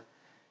who were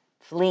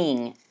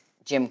fleeing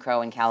Jim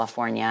Crow in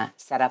California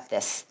set up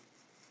this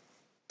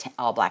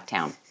all-black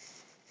town.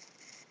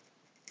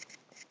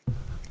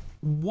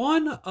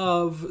 One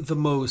of the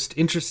most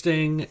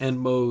interesting and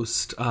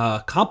most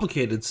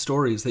complicated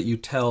stories that you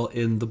tell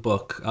in the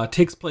book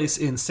takes place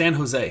in San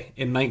Jose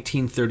in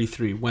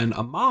 1933 when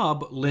a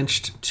mob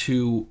lynched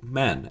two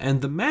men. And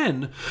the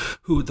men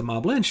who the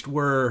mob lynched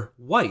were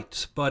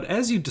white. But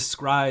as you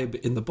describe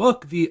in the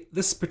book,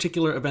 this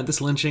particular event,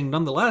 this lynching,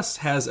 nonetheless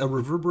has a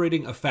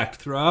reverberating effect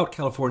throughout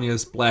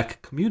California's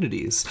black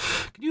communities.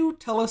 Can you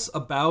tell us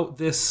about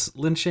this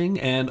lynching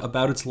and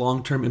about its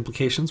long-term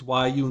implications,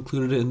 why you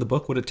included it in the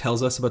book, what it tells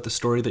us about the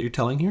story that you're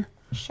telling here?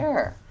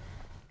 Sure.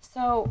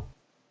 So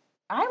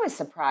I was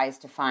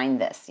surprised to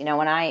find this. You know,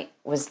 when I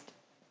was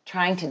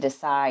trying to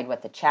decide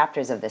what the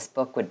chapters of this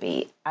book would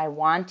be, I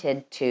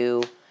wanted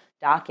to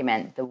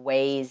document the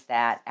ways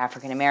that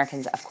African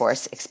Americans, of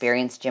course,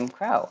 experienced Jim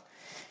Crow.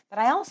 But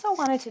I also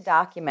wanted to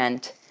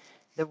document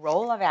the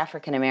role of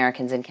African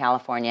Americans in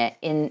California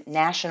in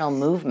national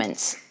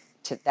movements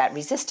that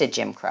resisted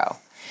Jim Crow.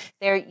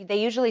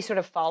 They usually sort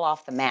of fall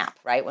off the map,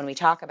 right? When we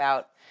talk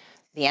about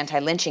the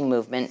anti-lynching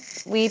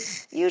movement, we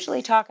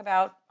usually talk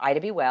about Ida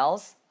B.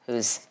 Wells,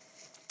 who's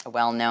a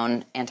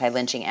well-known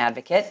anti-lynching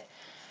advocate,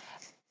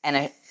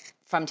 and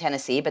from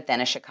Tennessee, but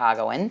then a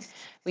Chicagoan.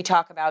 We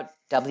talk about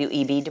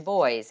W.E.B. Du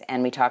Bois,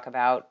 and we talk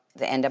about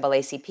the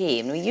NAACP.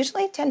 And we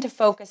usually tend to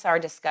focus our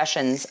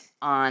discussions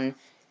on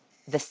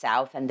the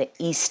South and the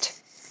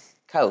East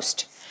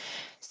Coast.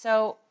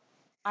 So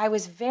I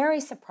was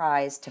very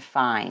surprised to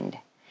find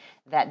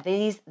that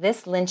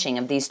this lynching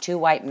of these two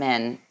white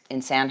men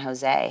in San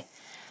Jose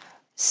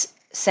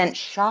sent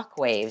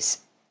shockwaves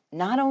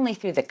not only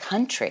through the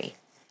country,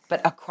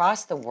 but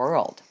across the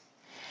world.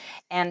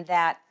 And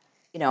that,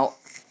 you know,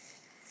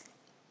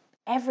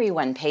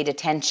 everyone paid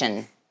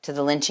attention to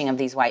the lynching of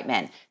these white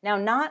men. Now,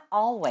 not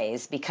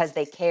always because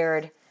they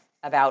cared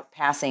about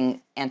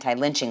passing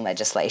anti-lynching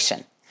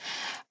legislation.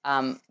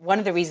 One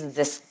of the reasons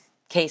this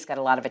case got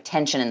a lot of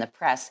attention in the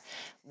press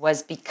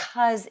was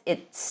because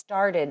it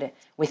started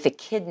with the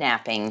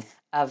kidnapping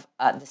of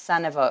the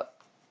son of a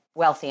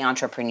wealthy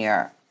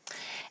entrepreneur.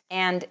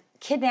 And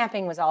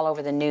kidnapping was all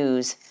over the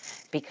news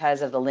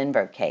because of the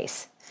Lindbergh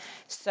case.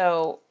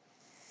 So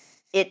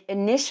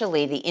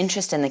initially, the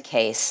interest in the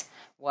case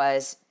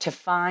was to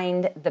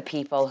find the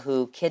people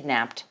who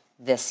kidnapped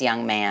this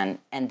young man,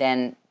 and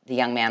then the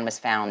young man was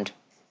found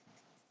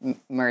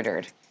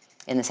murdered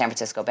in the San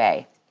Francisco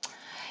Bay.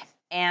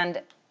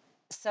 And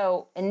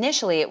so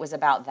initially it was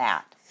about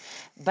that.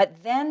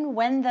 But then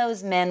when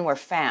those men were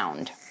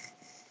found,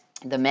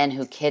 the men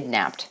who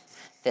kidnapped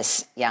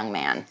this young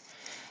man,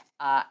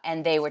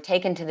 and they were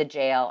taken to the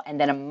jail, and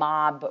then a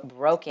mob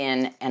broke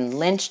in and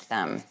lynched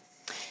them,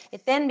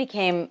 it then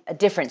became a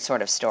different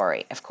sort of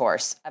story, of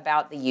course,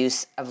 about the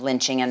use of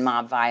lynching and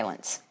mob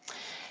violence.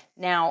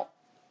 Now,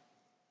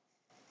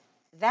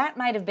 that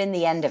might have been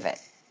the end of it,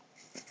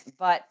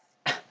 but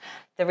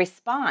the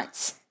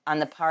response on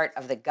the part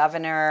of the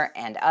governor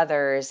and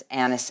others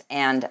and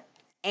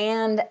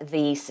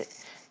the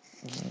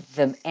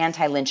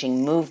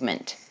anti-lynching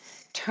movement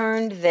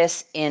turned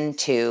this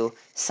into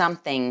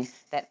something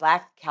that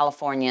Black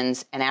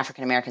Californians and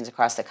African Americans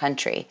across the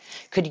country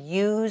could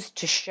use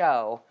to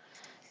show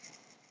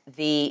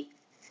the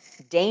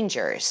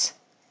dangers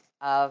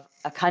of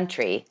a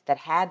country that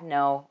had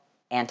no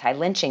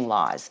anti-lynching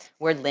laws,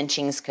 where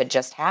lynchings could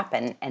just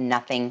happen and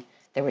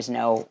there was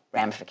no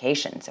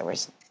ramifications, there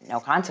was no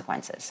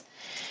consequences.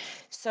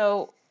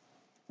 So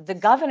the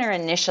governor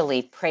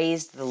initially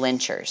praised the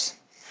lynchers,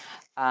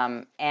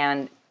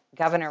 and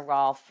Governor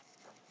Rolfe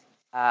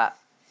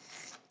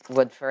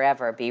would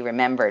forever be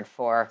remembered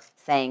for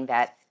saying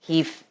that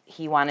he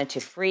wanted to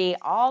free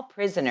all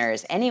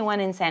prisoners, anyone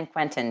in San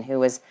Quentin who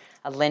was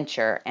a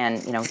lyncher,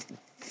 and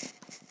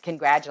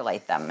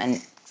congratulate them,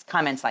 and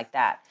comments like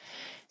that.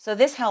 So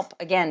this helped,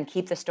 again,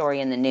 keep the story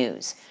in the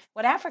news.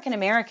 What African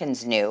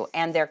Americans knew,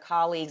 and their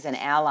colleagues and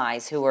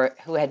allies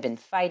who had been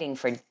fighting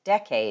for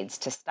decades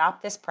to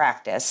stop this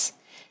practice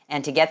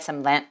and to get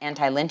some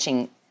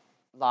anti-lynching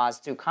laws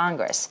through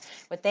Congress,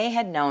 what they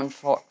had known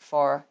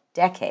for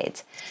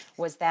decades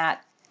was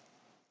that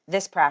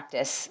this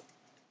practice,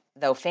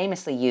 though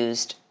famously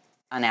used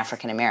on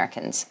African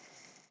Americans,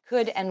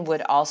 could and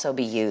would also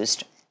be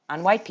used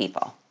on white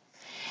people.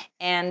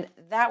 And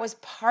that was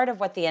part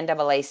of what the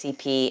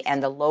NAACP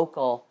and the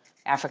local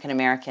African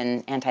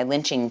American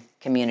anti-lynching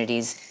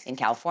communities in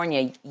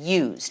California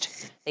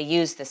used. They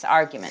used this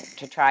argument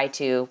to try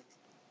to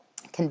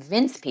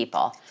convince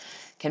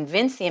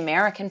the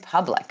American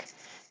public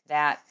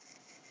that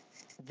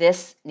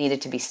this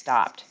needed to be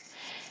stopped.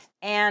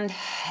 And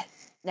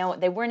Now,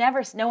 they were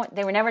never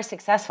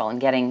successful in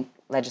getting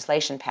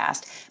legislation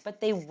passed,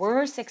 but they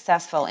were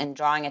successful in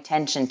drawing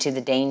attention to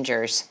the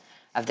dangers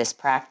of this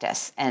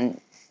practice and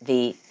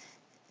the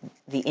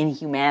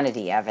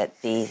inhumanity of it,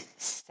 the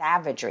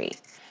savagery,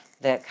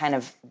 the kind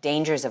of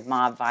dangers of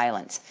mob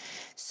violence.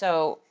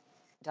 So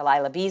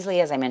Delilah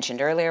Beasley, as I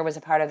mentioned earlier, was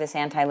a part of this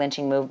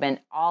anti-lynching movement.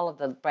 All of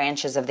the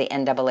branches of the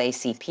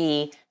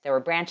NAACP, there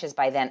were branches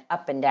by then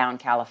up and down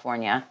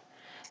California.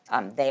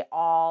 They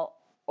all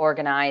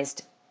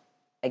organized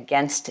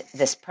against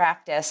this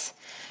practice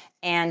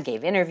and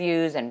gave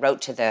interviews and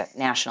wrote to the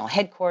national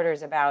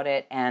headquarters about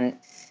it. And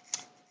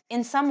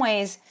in some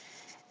ways,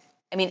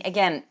 I mean,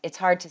 again, it's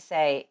hard to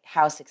say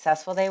how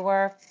successful they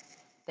were.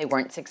 They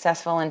weren't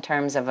successful in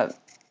terms of a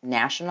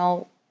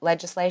national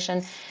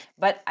legislation,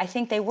 but I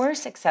think they were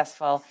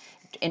successful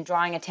in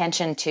drawing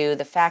attention to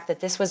the fact that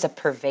this was a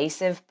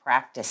pervasive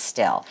practice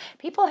still.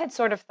 People had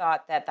sort of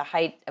thought that the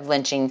height of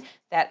lynching,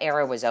 that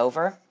era was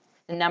over.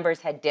 The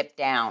numbers had dipped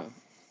down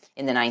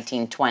in the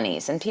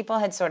 1920s, and people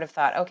had sort of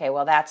thought, okay,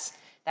 well, that's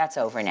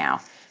over now.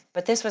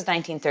 But this was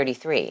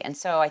 1933, and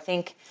so I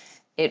think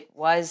it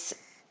was,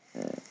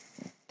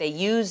 they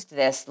used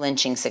this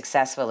lynching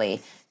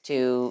successfully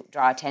to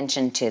draw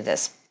attention to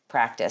this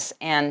practice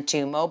and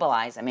to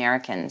mobilize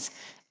Americans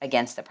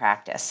against the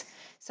practice.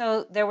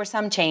 So there were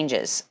some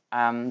changes.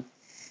 But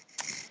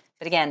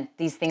again,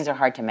 these things are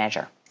hard to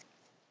measure.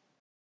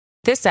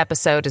 This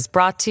episode is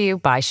brought to you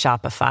by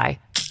Shopify.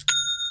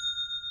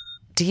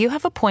 Do you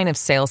have a point of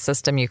sale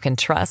system you can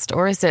trust,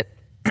 or is it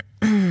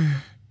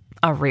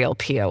a real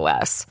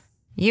POS?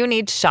 You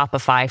need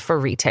Shopify for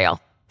retail.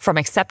 From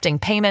accepting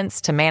payments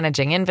to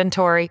managing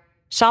inventory,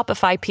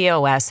 Shopify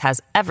POS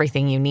has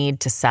everything you need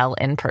to sell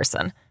in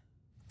person.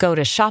 Go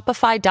to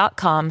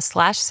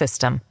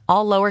shopify.com/system,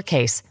 all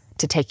lowercase,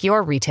 to take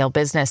your retail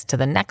business to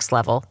the next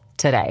level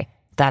today.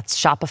 That's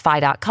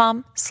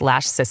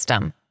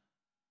shopify.com/system.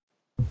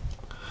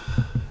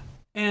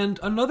 And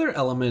another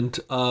element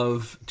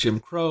of Jim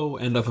Crow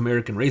and of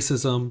American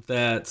racism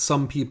that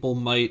some people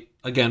might,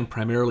 again,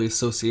 primarily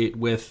associate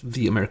with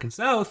the American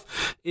South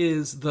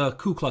is the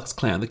Ku Klux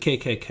Klan, the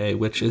KKK,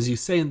 which, as you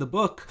say in the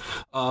book,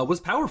 was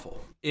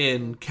powerful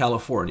in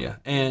California.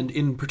 And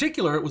in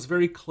particular, it was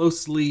very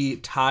closely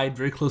tied,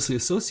 very closely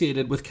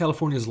associated with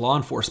California's law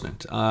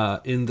enforcement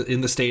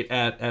in the state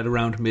at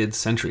around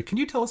mid-century. Can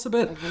you tell us a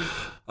bit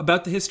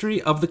about the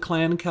history of the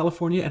Klan in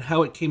California and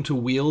how it came to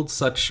wield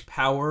such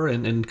power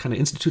and kind of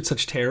institute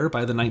such terror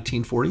by the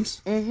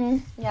 1940s?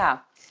 Yeah.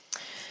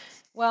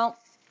 Well,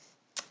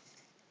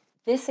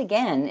 this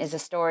again is a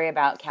story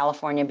about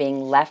California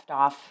being left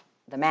off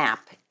the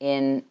map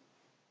in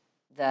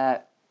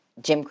the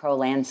Jim Crow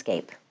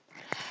landscape.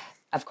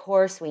 Of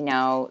course, we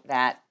know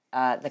that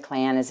the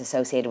Klan is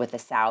associated with the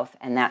South,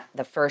 and that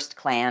the first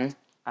Klan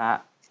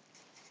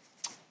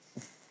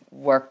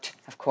worked,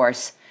 of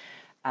course,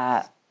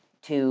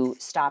 to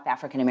stop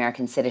African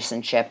American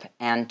citizenship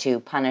and to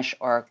punish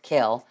or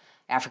kill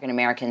African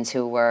Americans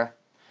who were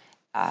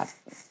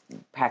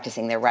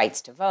practicing their rights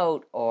to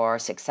vote or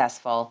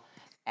successful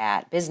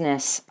at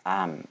business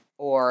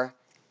or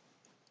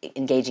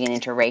engaging in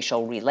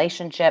interracial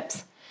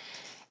relationships.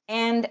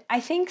 And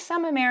I think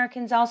some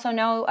Americans also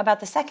know about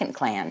the second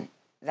Klan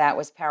that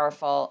was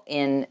powerful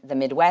in the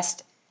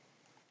Midwest,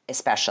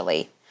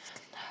 especially.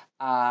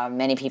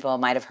 Many people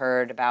might have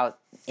heard about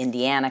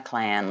Indiana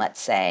Klan, let's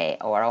say,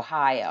 or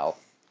Ohio.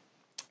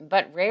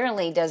 But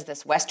rarely does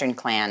this Western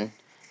Klan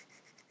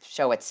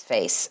show its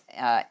face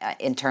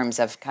in terms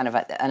of kind of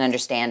an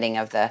understanding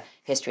of the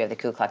history of the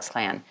Ku Klux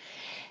Klan.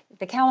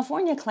 The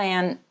California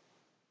Klan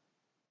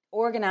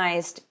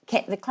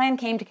the Klan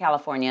came to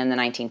California in the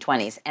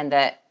 1920s, and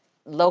the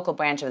local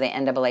branch of the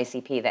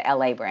NAACP, the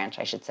LA branch,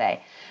 I should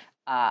say,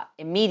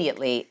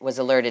 immediately was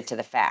alerted to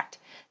the fact.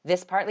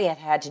 This partly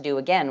had to do,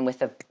 again, with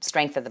the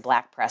strength of the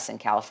black press in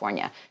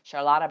California.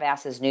 Charlotta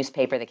Bass's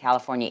newspaper, the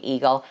California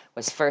Eagle,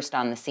 was first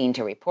on the scene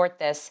to report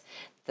this.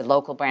 The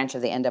local branch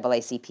of the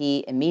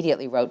NAACP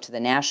immediately wrote to the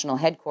national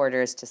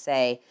headquarters to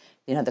say,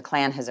 the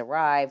Klan has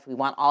arrived. We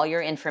want all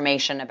your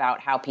information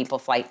about how people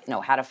fight,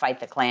 how to fight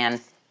the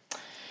Klan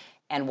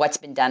and what's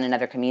been done in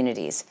other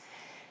communities.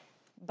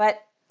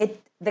 But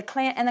the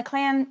Klan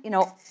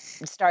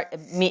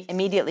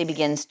immediately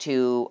begins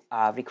to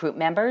recruit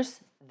members.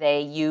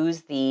 They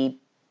use the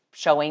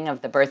showing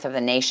of the birth of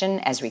the nation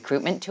as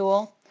recruitment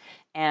tool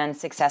and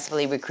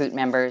successfully recruit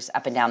members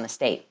up and down the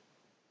state.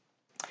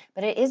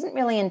 But it isn't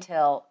really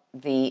until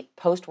the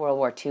post-World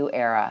War II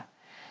era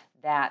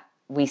that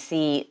we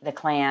see the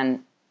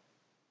Klan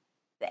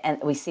and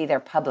we see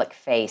their public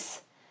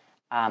face,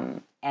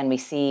 and we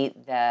see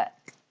the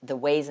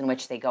ways in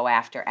which they go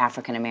after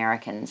African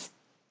Americans.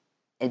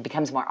 It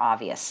becomes more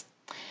obvious.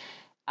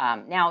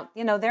 Now,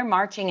 they're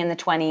marching in the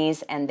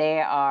 20s, and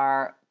they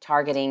are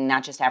targeting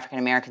not just African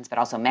Americans, but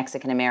also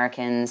Mexican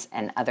Americans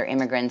and other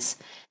immigrants.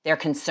 They're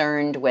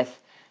concerned with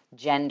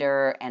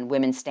gender and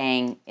women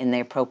staying in the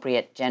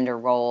appropriate gender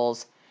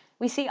roles.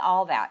 We see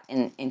all that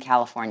in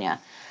California.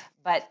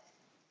 But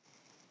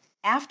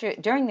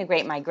during the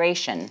Great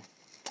Migration,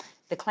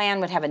 the Klan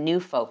would have a new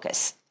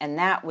focus, and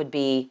that would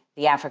be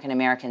the African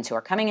Americans who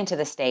are coming into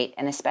the state,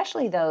 and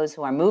especially those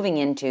who are moving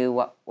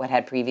into what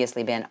had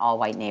previously been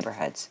all-white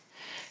neighborhoods.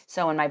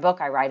 So in my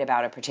book, I write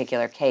about a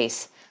particular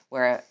case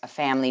where a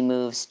family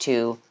moves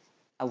to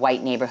a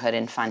white neighborhood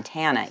in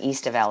Fontana,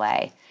 east of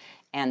LA,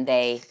 and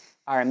they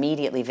are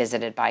immediately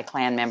visited by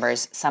Klan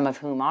members, some of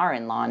whom are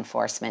in law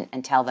enforcement,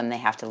 and tell them they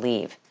have to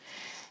leave.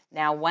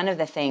 Now, one of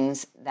the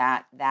things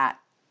that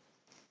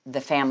the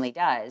family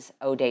does,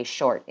 O'Day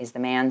Short is the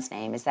man's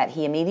name, is that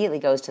he immediately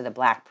goes to the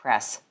black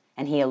press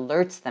and he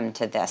alerts them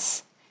to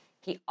this.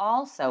 He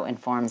also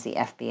informs the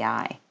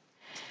FBI.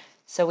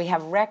 So we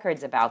have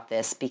records about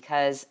this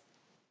because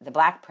the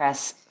black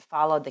press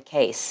followed the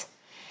case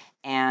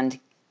and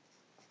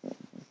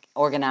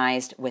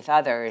organized with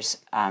others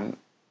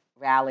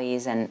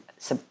rallies, and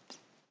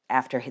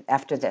after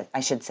the, I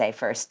should say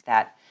first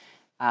that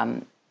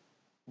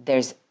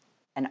there's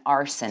an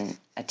arson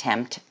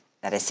attempt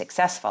that is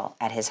successful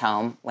at his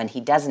home when he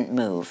doesn't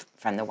move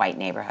from the white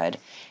neighborhood,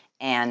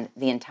 and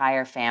the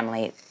entire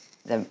family,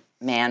 the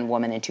man,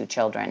 woman, and 2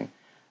 children,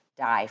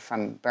 die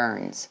from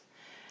burns.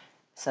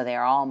 So they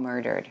are all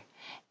murdered.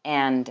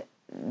 And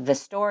the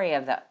story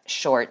of the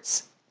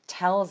Shorts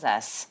tells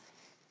us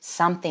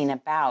something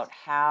about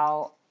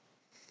how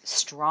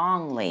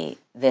strongly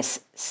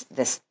this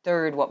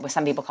third, what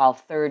some people call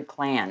third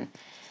Klan,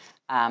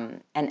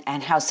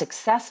 and how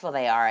successful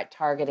they are at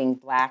targeting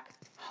black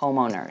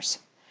homeowners.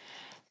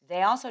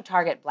 They also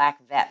target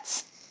black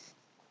vets,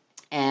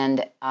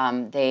 and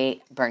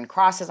they burn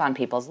crosses on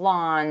people's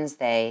lawns.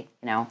 They,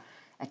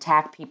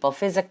 attack people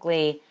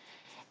physically,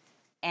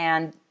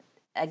 and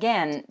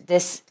again,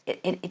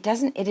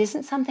 it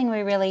isn't something we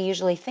really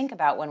usually think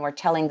about when we're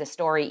telling the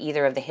story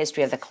either of the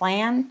history of the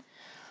Klan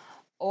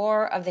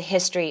or of the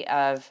history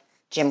of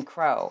Jim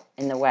Crow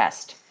in the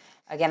West.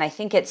 Again, I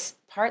think it's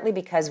partly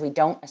because we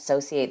don't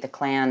associate the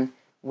Klan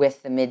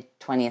with the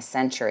mid-20th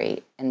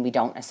century, and we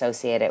don't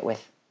associate it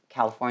with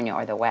California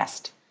or the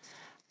West.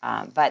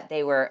 But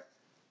they were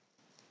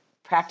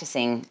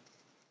practicing,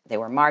 they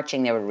were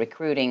marching, they were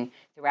recruiting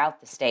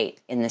throughout the state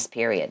in this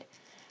period.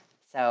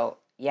 So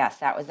yes,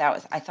 that was.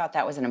 I thought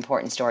that was an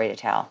important story to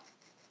tell.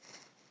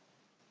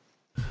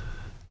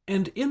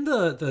 And in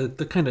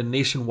the kind of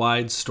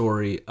nationwide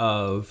story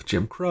of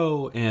Jim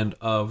Crow and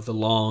of the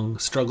long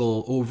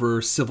struggle over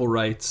civil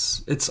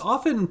rights, it's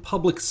often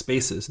public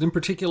spaces, and in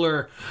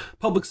particular,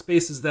 public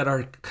spaces that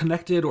are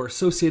connected or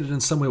associated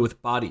in some way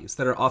with bodies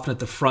that are often at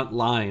the front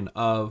line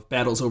of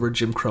battles over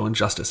Jim Crow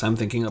injustice. I'm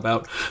thinking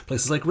about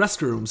places like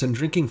restrooms and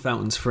drinking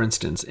fountains, for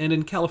instance. And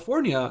in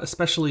California,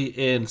 especially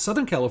in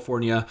Southern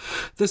California,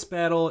 this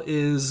battle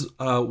is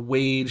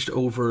waged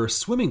over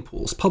swimming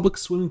pools, public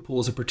swimming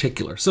pools in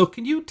particular. So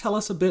can you tell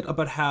us a bit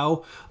about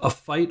how a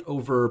fight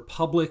over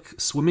public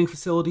swimming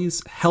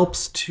facilities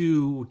helps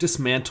to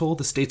dismantle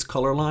the state's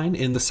color line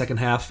in the second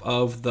half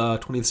of the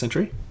 20th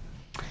century?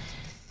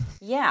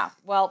 Yeah,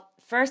 well,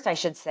 first I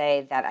should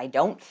say that I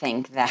don't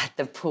think that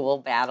the pool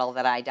battle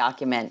that I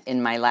document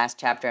in my last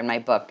chapter in my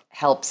book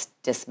helps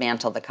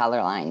dismantle the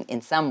color line in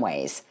some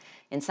ways.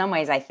 In some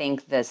ways, I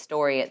think the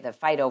story, the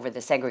fight over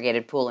the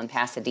segregated pool in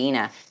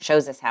Pasadena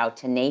shows us how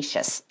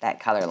tenacious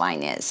that color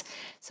line is.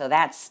 So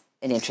that's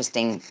an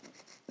interesting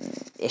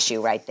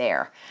issue right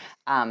there,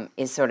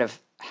 is sort of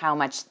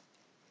how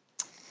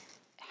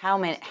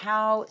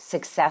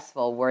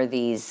successful were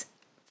these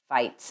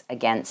fights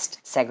against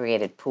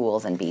segregated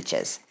pools and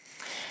beaches.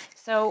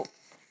 So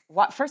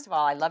first of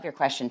all, I love your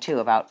question too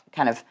about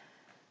kind of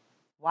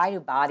why do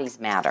bodies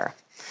matter?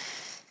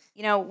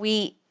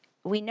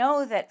 We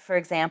know that, for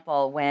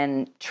example,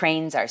 when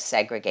trains are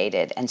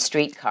segregated and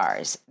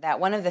streetcars, that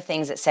one of the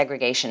things that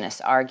segregationists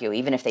argue,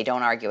 even if they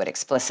don't argue it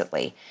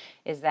explicitly,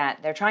 is that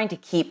they're trying to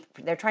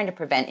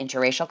prevent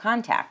interracial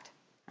contact.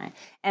 Right?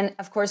 And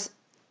of course,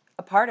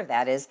 a part of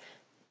that is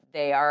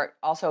they are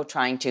also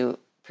trying to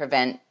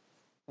prevent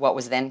what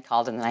was then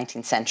called in the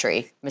 19th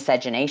century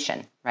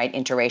miscegenation, right?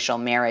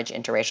 Interracial marriage,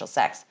 interracial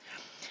sex.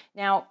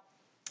 Now,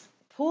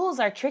 pools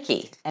are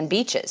tricky, and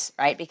beaches,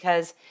 right?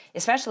 Because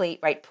especially,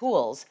 right,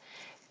 pools,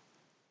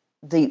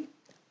 the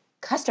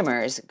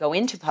customers go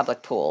into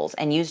public pools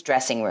and use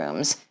dressing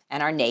rooms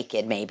and are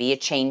naked, maybe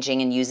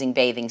changing and using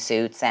bathing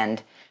suits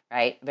and,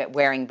 right, but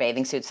wearing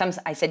bathing suits.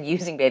 I said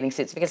using bathing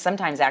suits because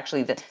sometimes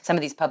actually some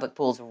of these public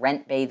pools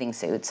rent bathing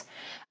suits.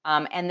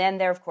 And then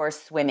they're, of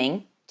course,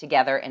 swimming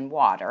together in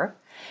water.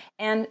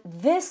 And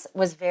this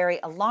was very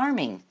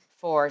alarming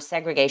for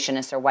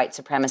segregationists or white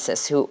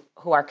supremacists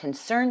who are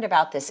concerned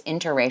about this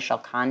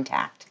interracial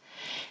contact.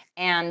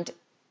 And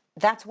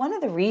that's one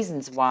of the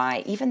reasons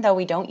why, even though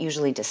we don't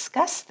usually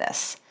discuss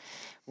this,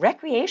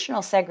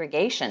 recreational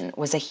segregation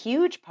was a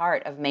huge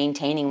part of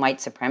maintaining white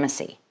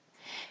supremacy.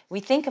 We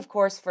think, of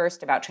course,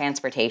 first about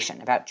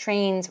transportation, about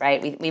trains,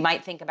 right? We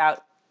might think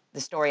about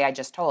the story I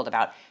just told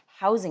about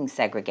housing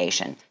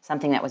segregation,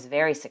 something that was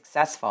very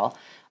successful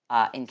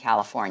in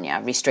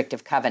California,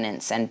 restrictive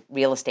covenants and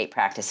real estate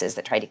practices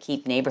that try to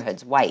keep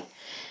neighborhoods white.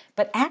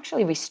 But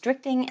actually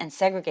restricting and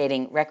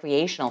segregating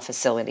recreational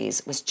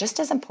facilities was just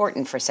as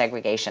important for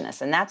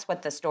segregationists. And that's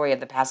what the story of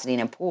the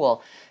Pasadena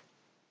pool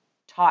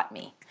taught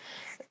me,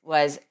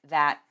 was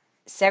that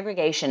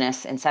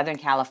segregationists in Southern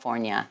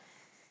California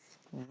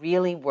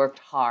really worked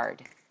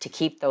hard to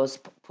keep those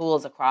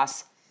pools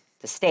across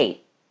the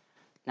state,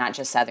 not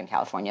just Southern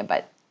California,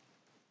 but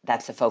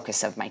that's the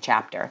focus of my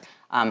chapter,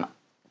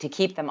 to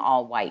keep them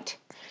all white.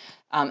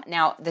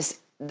 Now,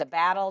 the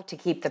battle to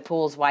keep the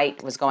pools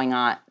white was going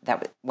on,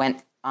 that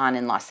went on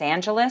in Los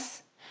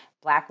Angeles.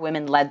 Black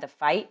women led the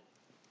fight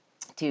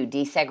to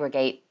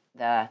desegregate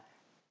the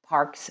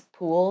parks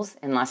pools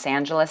in Los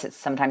Angeles. It's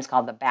sometimes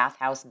called the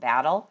Bathhouse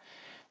Battle,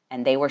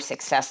 and they were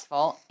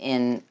successful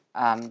in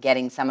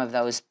getting some of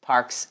those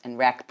parks and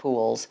rec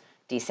pools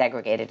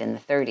desegregated in the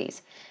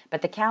 30s.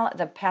 But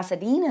the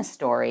Pasadena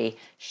story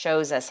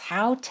shows us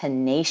how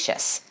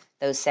tenacious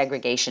those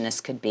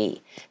segregationists could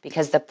be,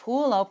 because the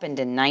pool opened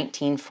in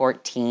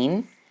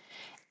 1914,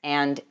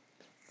 and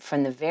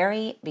from the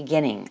very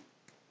beginning,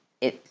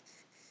 it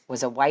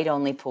was a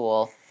white-only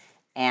pool,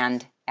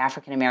 and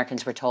African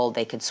Americans were told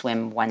they could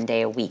swim 1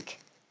 day a week.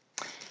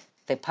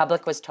 The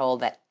public was told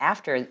that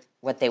after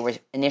what they were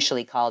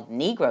initially called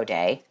Negro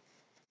Day,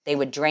 they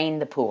would drain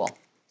the pool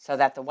so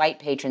that the white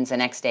patrons the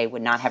next day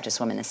would not have to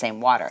swim in the same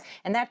water.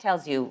 And that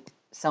tells you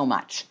so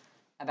much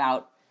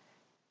about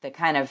the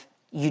kind of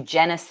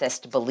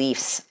eugenicist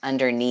beliefs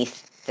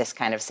underneath this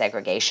kind of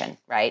segregation,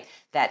 right?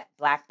 That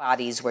black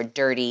bodies were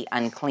dirty,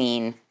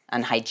 unclean,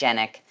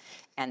 unhygienic,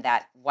 and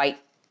that white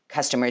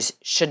customers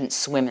shouldn't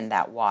swim in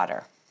that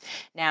water.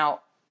 Now,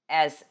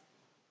 as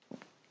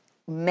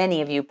many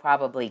of you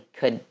probably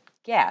could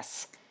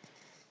guess,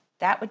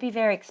 that would be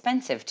very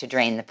expensive to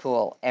drain the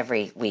pool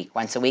every week,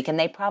 once a week, and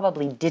they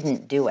probably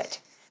didn't do it.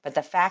 But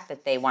the fact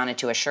that they wanted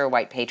to assure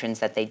white patrons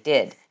that they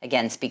did,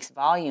 again, speaks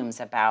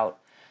volumes about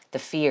the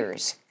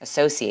fears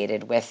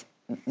associated with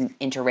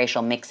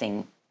interracial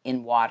mixing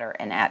in water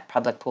and at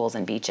public pools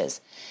and beaches.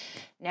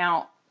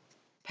 Now,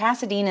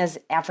 Pasadena's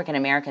African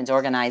Americans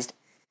organized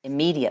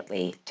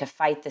immediately to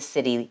fight the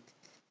city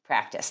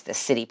practice, the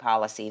city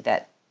policy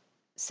that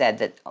said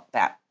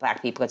that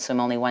black people could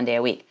swim only 1 day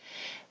a week.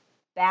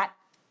 That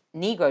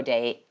Negro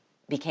Day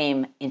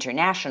became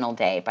International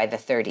Day by the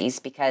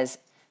 30s because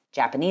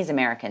Japanese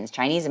Americans,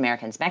 Chinese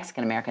Americans,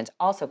 Mexican Americans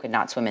also could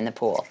not swim in the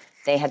pool.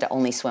 They had to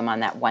only swim on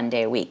that 1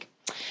 day a week.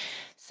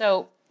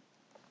 So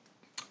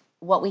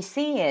what we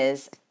see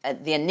is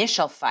the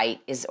initial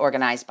fight is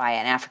organized by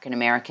an African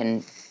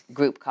American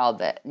group called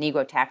the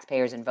Negro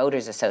Taxpayers and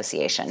Voters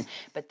Association,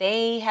 but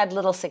they had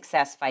little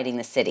success fighting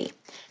the city.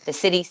 The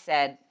city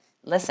said,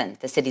 listen,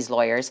 the city's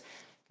lawyers,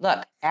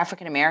 look,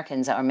 African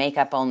Americans make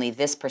up only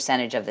this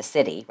percentage of the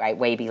city, right,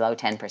 way below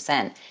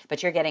 10%,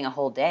 but you're getting a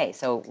whole day,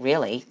 so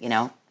really,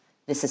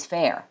 this is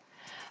fair.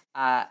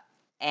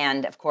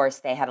 And, of course,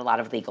 they had a lot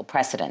of legal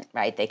precedent,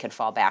 right? They could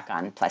fall back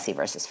on Plessy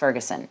versus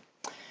Ferguson.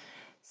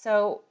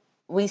 So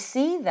we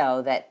see,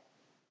 though, that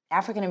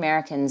African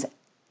Americans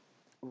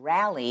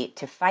rally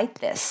to fight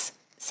this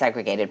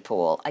segregated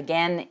pool,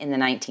 again in the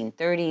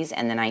 1930s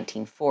and the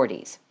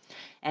 1940s.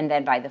 And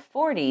then by the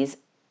 40s,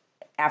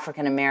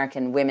 African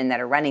American women that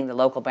are running the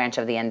local branch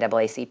of the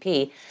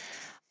NAACP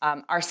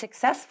are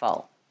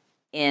successful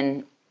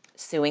in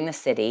suing the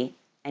city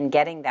and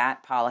getting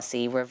that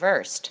policy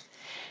reversed.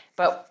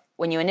 But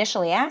when you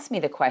initially asked me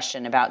the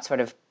question about sort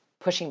of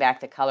pushing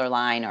back the color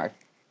line or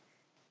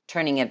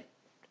turning it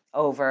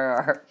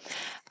over,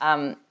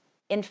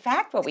 in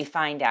fact, what we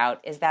find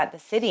out is that the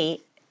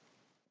city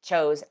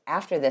chose,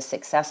 after this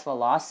successful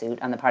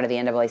lawsuit on the part of the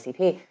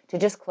NAACP, to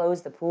just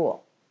close the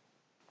pool.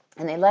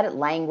 And they let it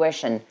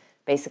languish and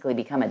basically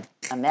become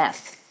a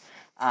mess.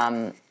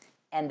 And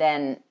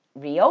then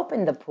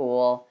reopened the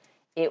pool.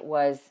 It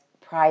was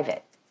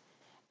private,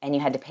 and you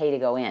had to pay to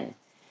go in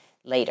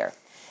later.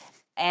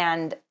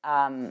 And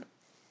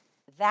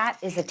that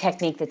is a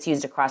technique that's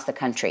used across the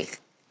country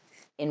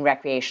in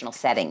recreational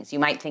settings. You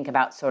might think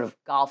about sort of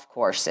golf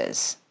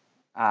courses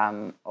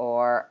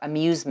or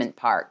amusement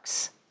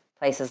parks,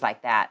 places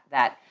like that,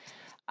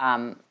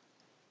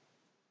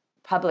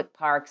 public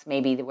parks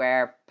maybe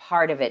where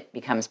part of it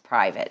becomes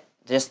private,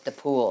 just the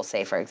pool,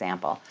 say, for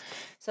example.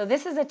 So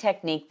this is a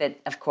technique that,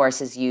 of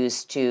course, is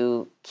used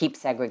to keep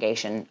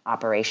segregation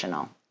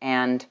operational.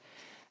 And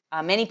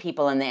many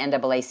people in the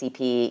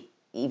NAACP,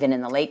 even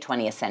in the late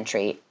 20th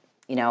century,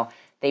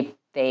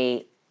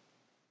 they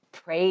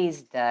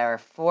praised their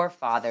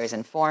forefathers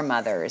and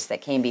foremothers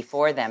that came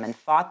before them and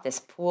fought this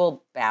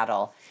pool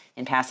battle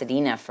in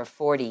Pasadena for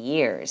 40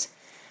 years.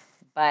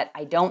 But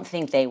I don't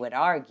think they would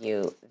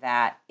argue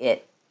that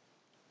it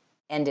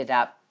ended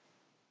up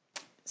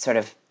sort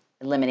of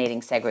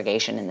eliminating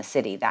segregation in the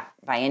city, that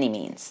by any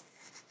means.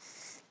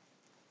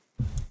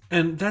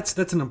 And that's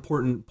an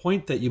important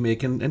point that you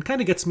make, and kind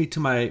of gets me to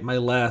my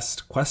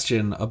last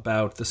question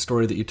about the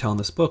story that you tell in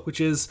this book, which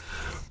is,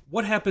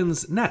 what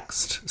happens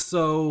next?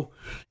 So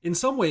in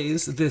some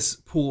ways, this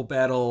pool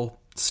battle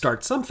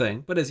start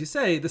something. But as you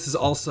say, this is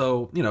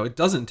also, it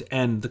doesn't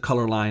end the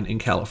color line in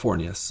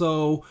California.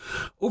 So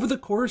over the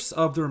course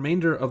of the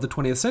remainder of the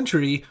 20th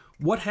century,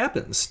 what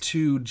happens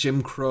to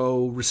Jim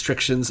Crow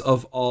restrictions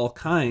of all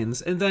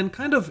kinds? And then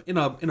kind of in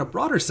a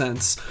broader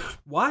sense,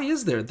 why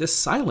is there this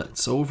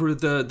silence over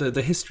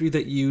the history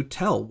that you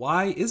tell?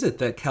 Why is it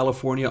that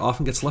California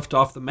often gets left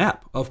off the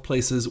map of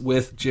places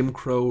with Jim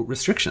Crow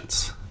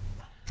restrictions?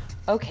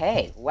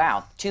 Okay,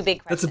 wow, two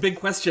big questions. That's a big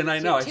question, I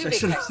know. Two big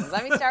questions.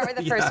 Let me start with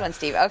the first one,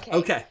 Steve.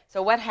 Okay.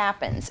 So what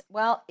happens?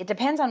 Well, it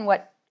depends on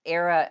what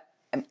area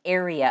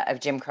of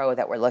Jim Crow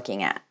that we're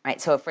looking at, right?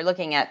 So if we're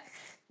looking at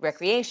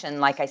recreation,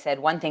 like I said,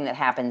 one thing that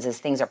happens is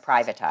things are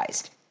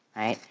privatized,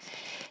 right?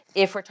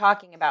 If we're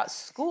talking about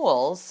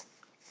schools,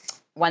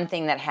 one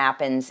thing that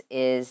happens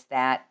is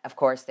that, of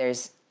course,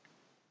 there's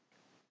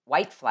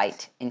white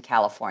flight in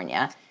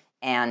California,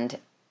 and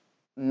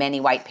many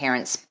white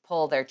parents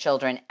pull their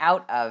children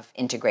out of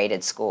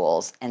integrated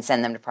schools and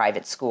send them to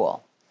private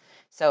school.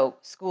 So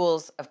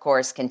schools, of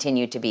course,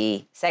 continue to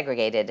be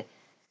segregated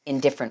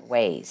in different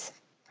ways,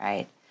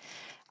 right?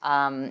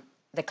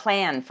 The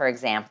Klan, for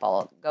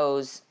example,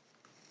 goes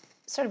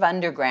sort of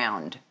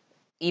underground,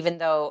 even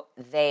though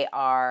they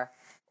are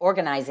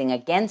organizing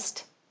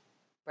against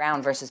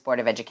Brown versus Board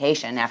of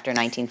Education after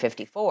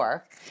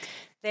 1954.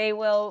 They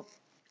will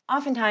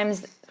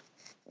oftentimes,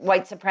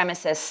 white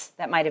supremacists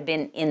that might have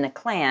been in the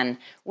Klan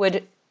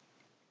would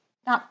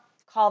not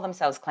call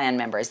themselves Klan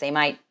members. They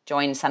might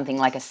join something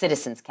like a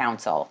citizens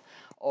council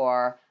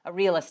or a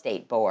real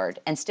estate board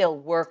and still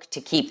work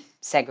to keep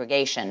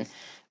segregation,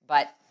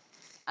 but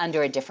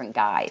under a different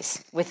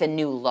guise, with a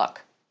new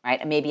look, right?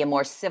 And maybe a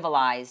more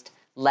civilized,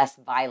 less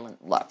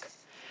violent look.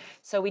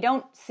 So we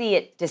don't see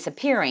it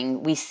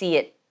disappearing, we see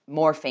it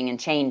morphing and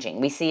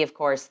changing. We see, of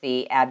course,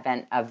 the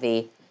advent of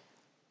the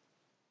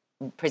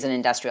prison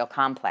industrial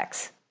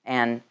complex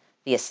and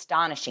the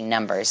astonishing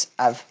numbers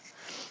of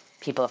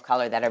people of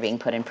color that are being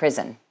put in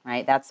prison,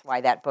 right? That's why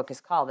that book is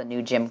called The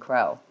New Jim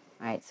Crow,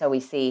 right? So we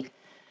see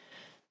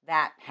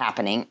that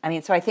happening. I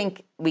mean, so I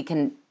think we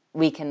can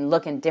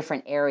look in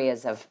different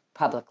areas of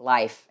public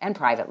life and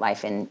private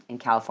life in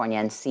California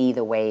and see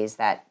the ways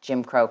that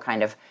Jim Crow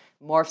kind of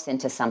morphs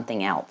into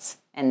something else.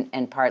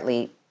 And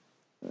partly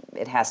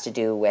it has to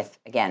do with,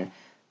 again,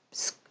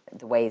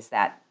 the ways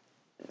that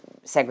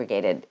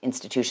segregated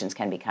institutions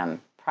can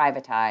become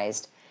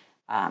privatized,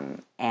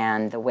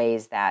 and the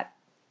ways that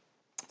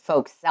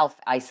folks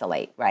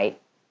self-isolate, right?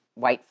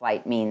 White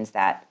flight means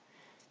that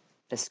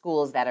the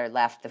schools that are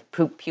left, the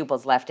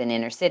pupils left in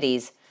inner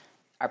cities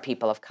are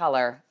people of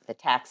color, the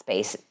tax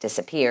base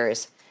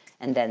disappears,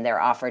 and then they're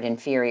offered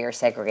inferior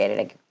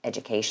segregated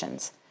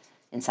educations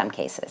in some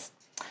cases.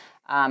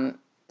 But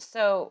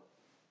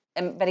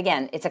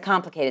again, it's a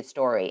complicated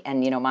story,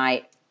 and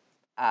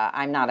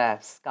I'm not a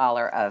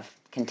scholar of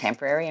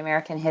contemporary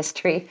American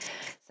history,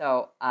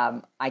 so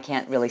I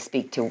can't really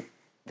speak to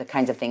the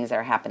kinds of things that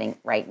are happening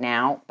right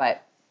now,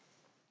 but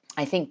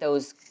I think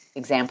those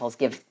examples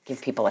give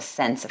people a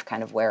sense of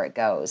kind of where it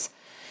goes.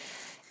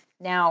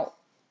 Now,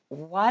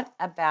 what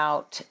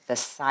about the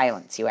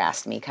silence, you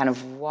asked me, kind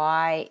of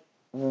why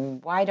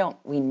don't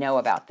we know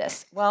about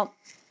this? Well,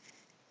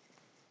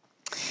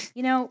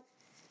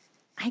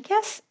 I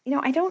guess,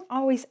 I don't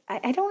always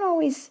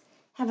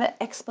have an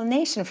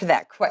explanation for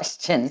that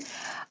question.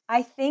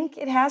 I think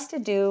it has to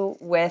do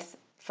with,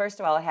 first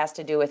of all, it has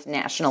to do with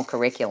national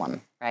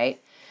curriculum, right?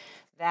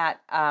 That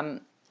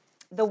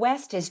the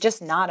West is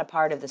just not a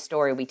part of the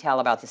story we tell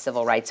about the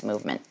civil rights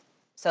movement.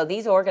 So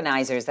these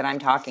organizers that I'm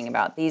talking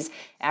about, these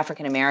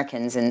African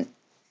Americans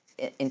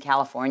in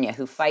California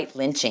who fight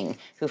lynching,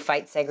 who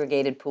fight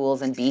segregated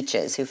pools and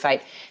beaches, who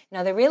fight,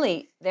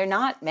 they're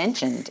not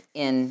mentioned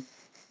in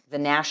the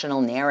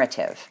national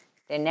narrative.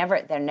 They're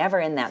never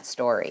in that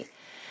story.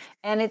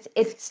 And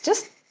it's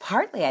just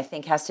partly, I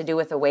think, has to do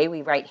with the way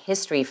we write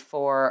history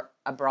for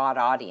a broad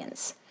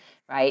audience,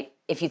 right?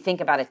 If you think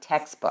about a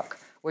textbook,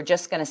 we're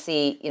just going to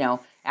see,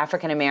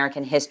 African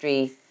American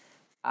history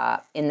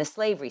in the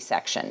slavery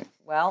section.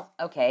 Well,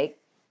 okay,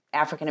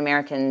 African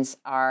Americans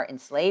are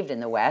enslaved in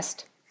the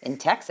West, in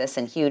Texas,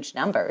 in huge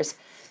numbers,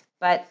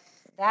 but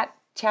that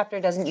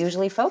chapter doesn't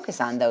usually focus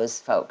on those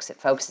folks. It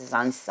focuses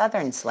on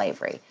Southern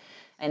slavery.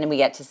 And then we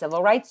get to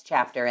civil rights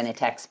chapter in a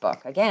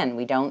textbook. Again,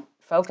 we don't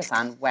focus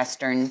on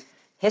Western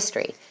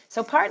history.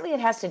 So partly it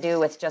has to do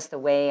with just the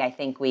way I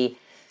think we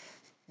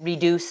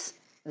reduce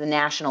the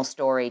national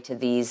story to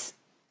these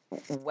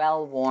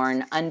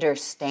well-worn,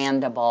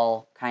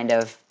 understandable kind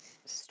of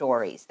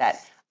stories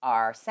that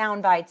are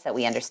sound bites that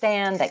we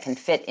understand, that can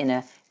fit in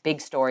a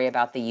big story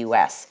about the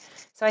U.S.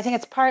 So I think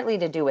it's partly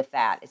to do with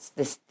that. It's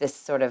this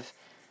sort of,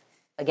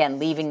 again,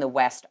 leaving the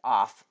West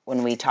off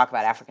when we talk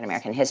about African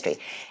American history.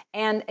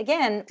 And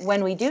again,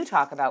 when we do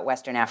talk about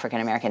Western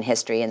African American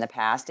history in the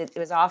past, it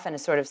was often a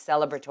sort of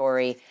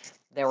celebratory,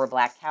 there were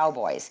black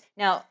cowboys.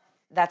 Now,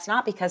 that's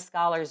not because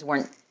scholars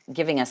weren't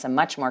giving us a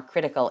much more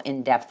critical,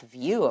 in-depth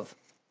view of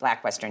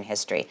Black Western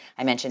history.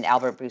 I mentioned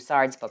Albert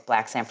Broussard's book,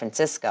 Black San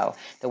Francisco,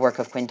 the work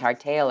of Quintard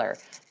Taylor,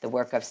 the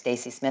work of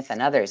Stacy Smith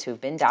and others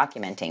who've been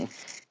documenting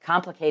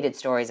complicated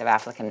stories of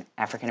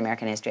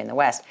African-American history in the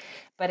West.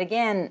 But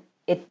again,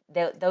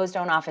 those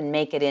don't often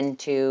make it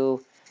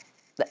into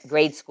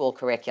grade school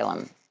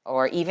curriculum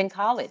or even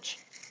college.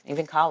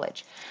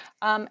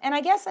 And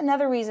I guess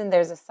another reason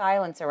there's a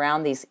silence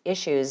around these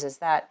issues is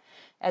that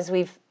as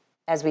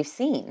we've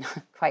seen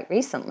quite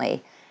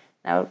recently,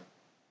 now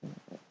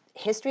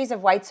histories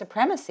of white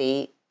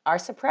supremacy are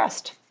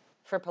suppressed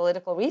for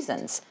political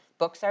reasons.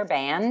 Books are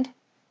banned.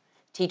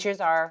 Teachers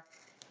are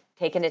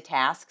taken to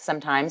task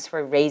sometimes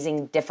for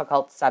raising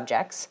difficult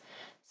subjects.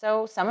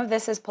 So some of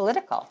this is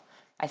political.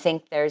 I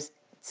think there's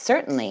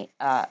certainly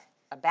a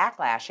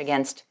backlash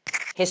against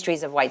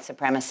histories of white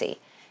supremacy.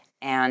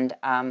 And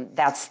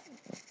that's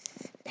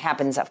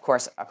happens, of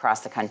course,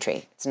 across the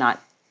country.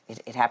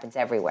 It happens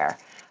everywhere.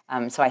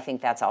 So I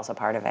think that's also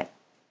part of it.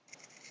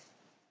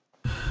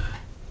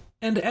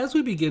 And as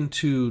we begin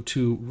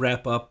to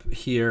wrap up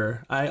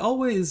here, I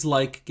always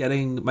like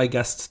getting my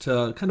guests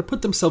to kind of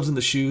put themselves in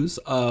the shoes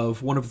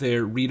of one of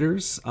their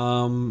readers,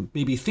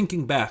 maybe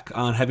thinking back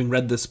on having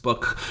read this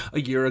book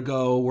a year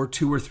ago or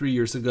 2 or 3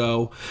 years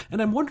ago.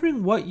 And I'm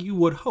wondering what you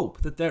would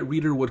hope that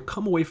reader would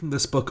come away from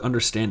this book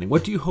understanding.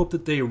 What do you hope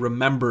that they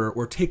remember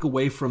or take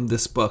away from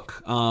this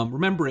book,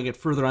 remembering it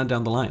further on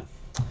down the line?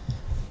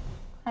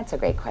 That's a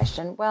great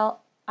question.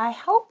 Well, I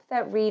hope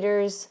that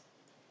readers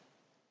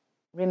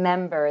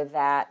remember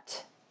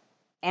that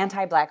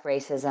anti-Black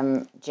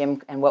racism,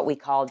 and what we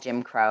call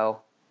Jim Crow,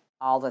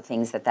 all the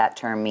things that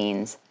term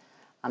means,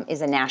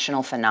 is a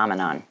national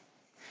phenomenon.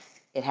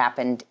 It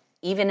happened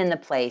even in the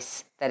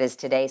place that is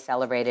today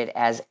celebrated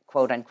as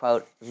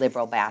quote-unquote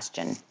liberal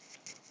bastion.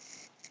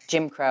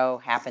 Jim Crow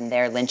happened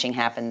there, lynching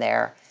happened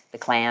there, the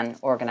Klan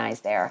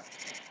organized there.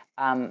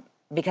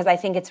 Because I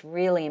think it's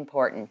really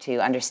important to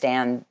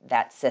understand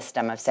that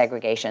system of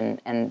segregation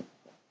and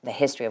the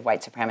history of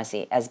white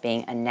supremacy as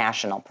being a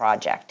national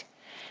project.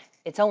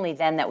 It's only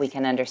then that we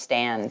can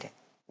understand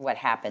what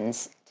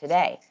happens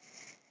today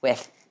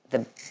with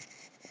the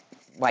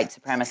white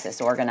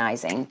supremacists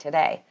organizing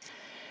today.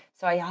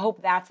 So I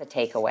hope that's a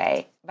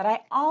takeaway. But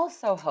I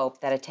also hope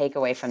that a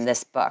takeaway from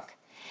this book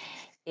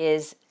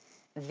is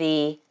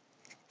the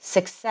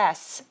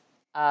success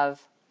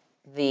of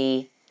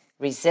the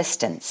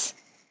resistance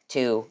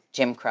to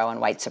Jim Crow and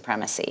white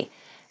supremacy.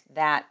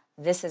 That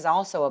this is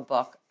also a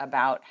book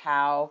about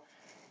how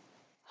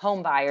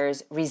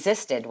homebuyers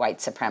resisted white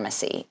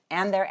supremacy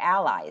and their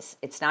allies.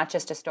 It's not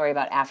just a story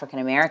about African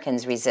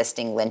Americans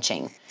resisting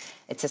lynching.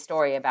 It's a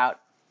story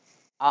about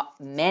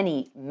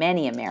many,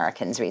 many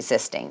Americans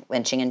resisting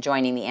lynching and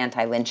joining the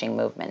anti-lynching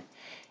movement.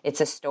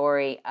 It's a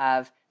story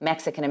of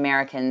Mexican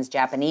Americans,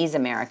 Japanese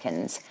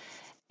Americans,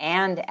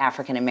 and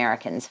African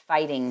Americans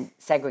fighting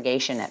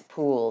segregation at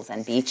pools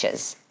and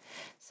beaches.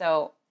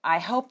 So I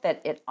hope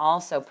that it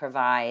also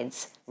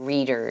provides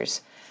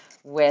readers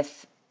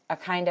with a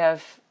kind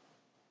of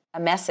a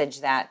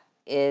message that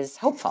is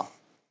hopeful,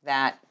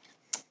 that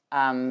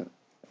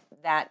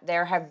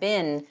there have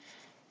been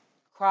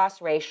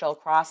cross-racial,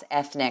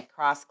 cross-ethnic,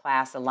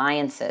 cross-class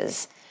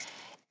alliances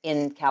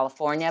in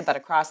California, but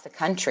across the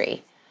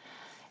country,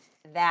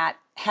 that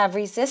have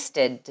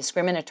resisted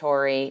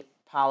discriminatory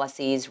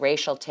policies,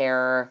 racial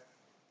terror,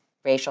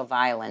 racial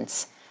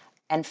violence,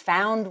 and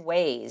found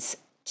ways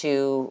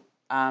to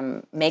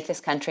make this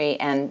country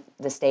and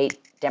the state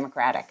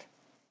democratic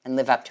and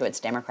live up to its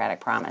democratic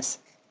promise.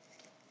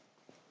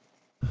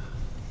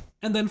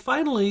 And then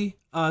finally,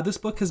 this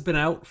book has been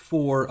out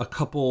for a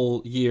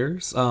couple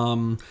years.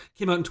 Came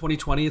out in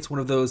 2020. It's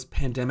one of those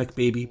pandemic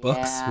baby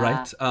books,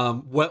 right?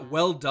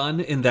 Well done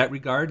in that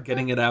regard,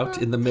 getting it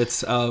out in the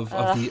midst of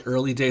the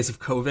early days of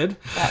COVID.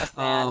 That was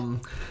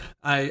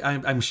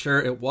bad. I'm sure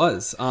it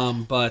was,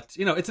 but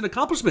it's an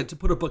accomplishment to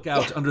put a book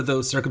out under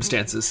those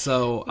circumstances.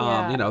 So,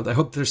 I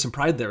hope there's some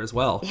pride there as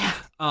well. Yeah.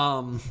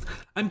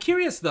 I'm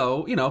curious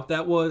though,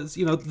 that was,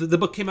 the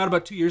book came out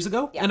about 2 years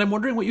ago, and I'm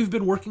wondering what you've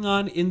been working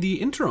on in the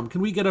interim.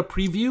 Can we get a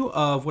preview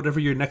of whatever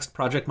your next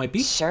project might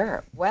be?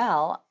 Sure.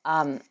 Well,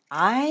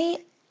 I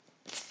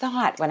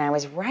thought when I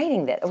was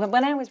writing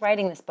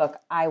this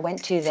book, I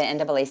went to the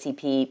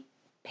NAACP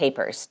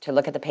papers to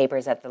look at the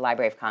papers at the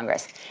Library of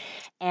Congress.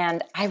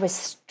 And I was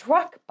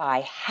struck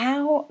by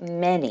how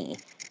many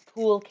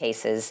pool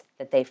cases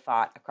that they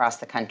fought across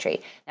the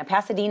country. Now,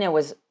 Pasadena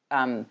was,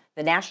 the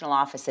national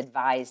office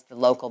advised the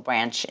local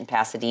branch in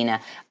Pasadena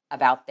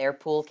about their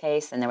pool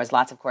case, and there was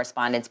lots of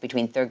correspondence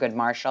between Thurgood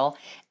Marshall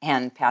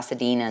and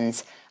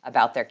Pasadenans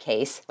about their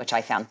case, which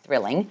I found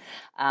thrilling.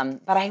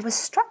 But I was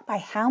struck by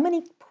how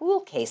many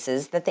pool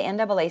cases that the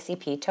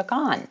NAACP took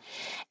on.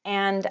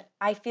 And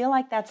I feel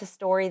like that's a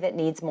story that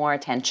needs more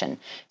attention.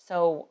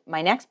 So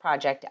my next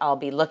project, I'll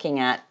be looking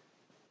at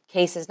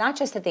cases not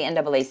just that the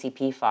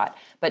NAACP fought,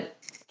 but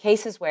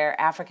cases where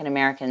African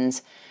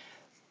Americans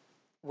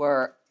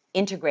were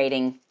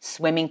integrating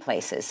swimming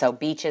places, so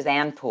beaches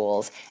and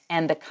pools,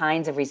 and the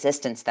kinds of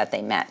resistance that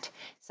they met.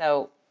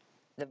 So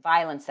the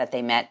violence that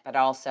they met, but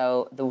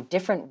also the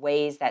different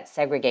ways that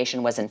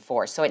segregation was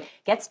enforced. So it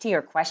gets to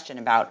your question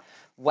about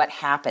what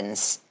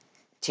happens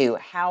to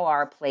how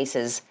our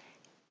places,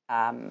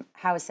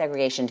 how is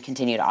segregation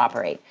continue to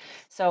operate.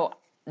 So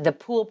the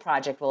Pool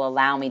Project will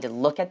allow me to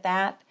look at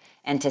that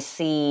and to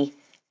see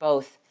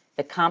both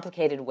the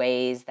complicated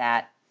ways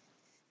that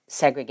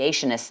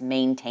segregationists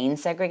maintain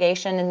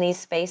segregation in these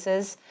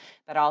spaces,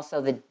 but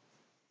also the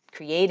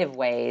creative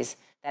ways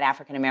that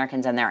African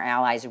Americans and their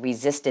allies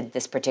resisted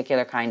this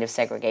particular kind of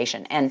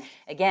segregation. And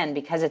again,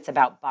 because it's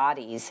about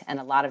bodies, and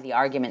a lot of the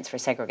arguments for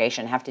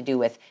segregation have to do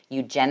with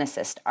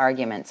eugenicist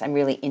arguments, I'm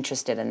really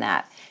interested in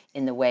that,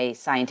 in the way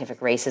scientific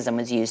racism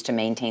was used to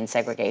maintain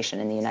segregation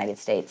in the United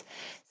States.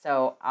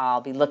 So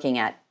I'll be looking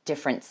at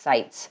different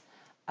sites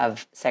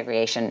of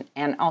segregation,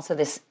 and also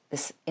this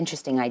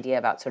interesting idea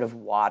about sort of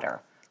water,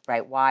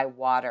 right? Why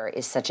water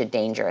is such a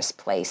dangerous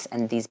place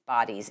and these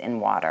bodies in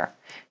water.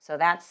 So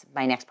that's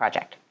my next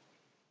project.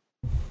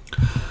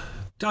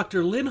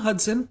 Dr. Lynn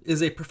Hudson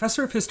is a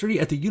professor of history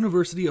at the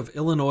University of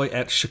Illinois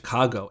at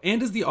Chicago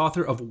and is the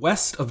author of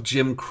West of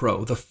Jim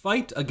Crow, The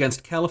Fight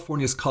Against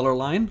California's Color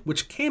Line,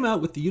 which came out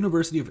with the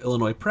University of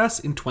Illinois Press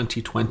in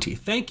 2020.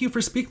 Thank you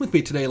for speaking with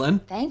me today, Lynn.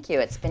 Thank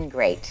you. It's been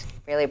great.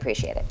 Really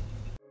appreciate it.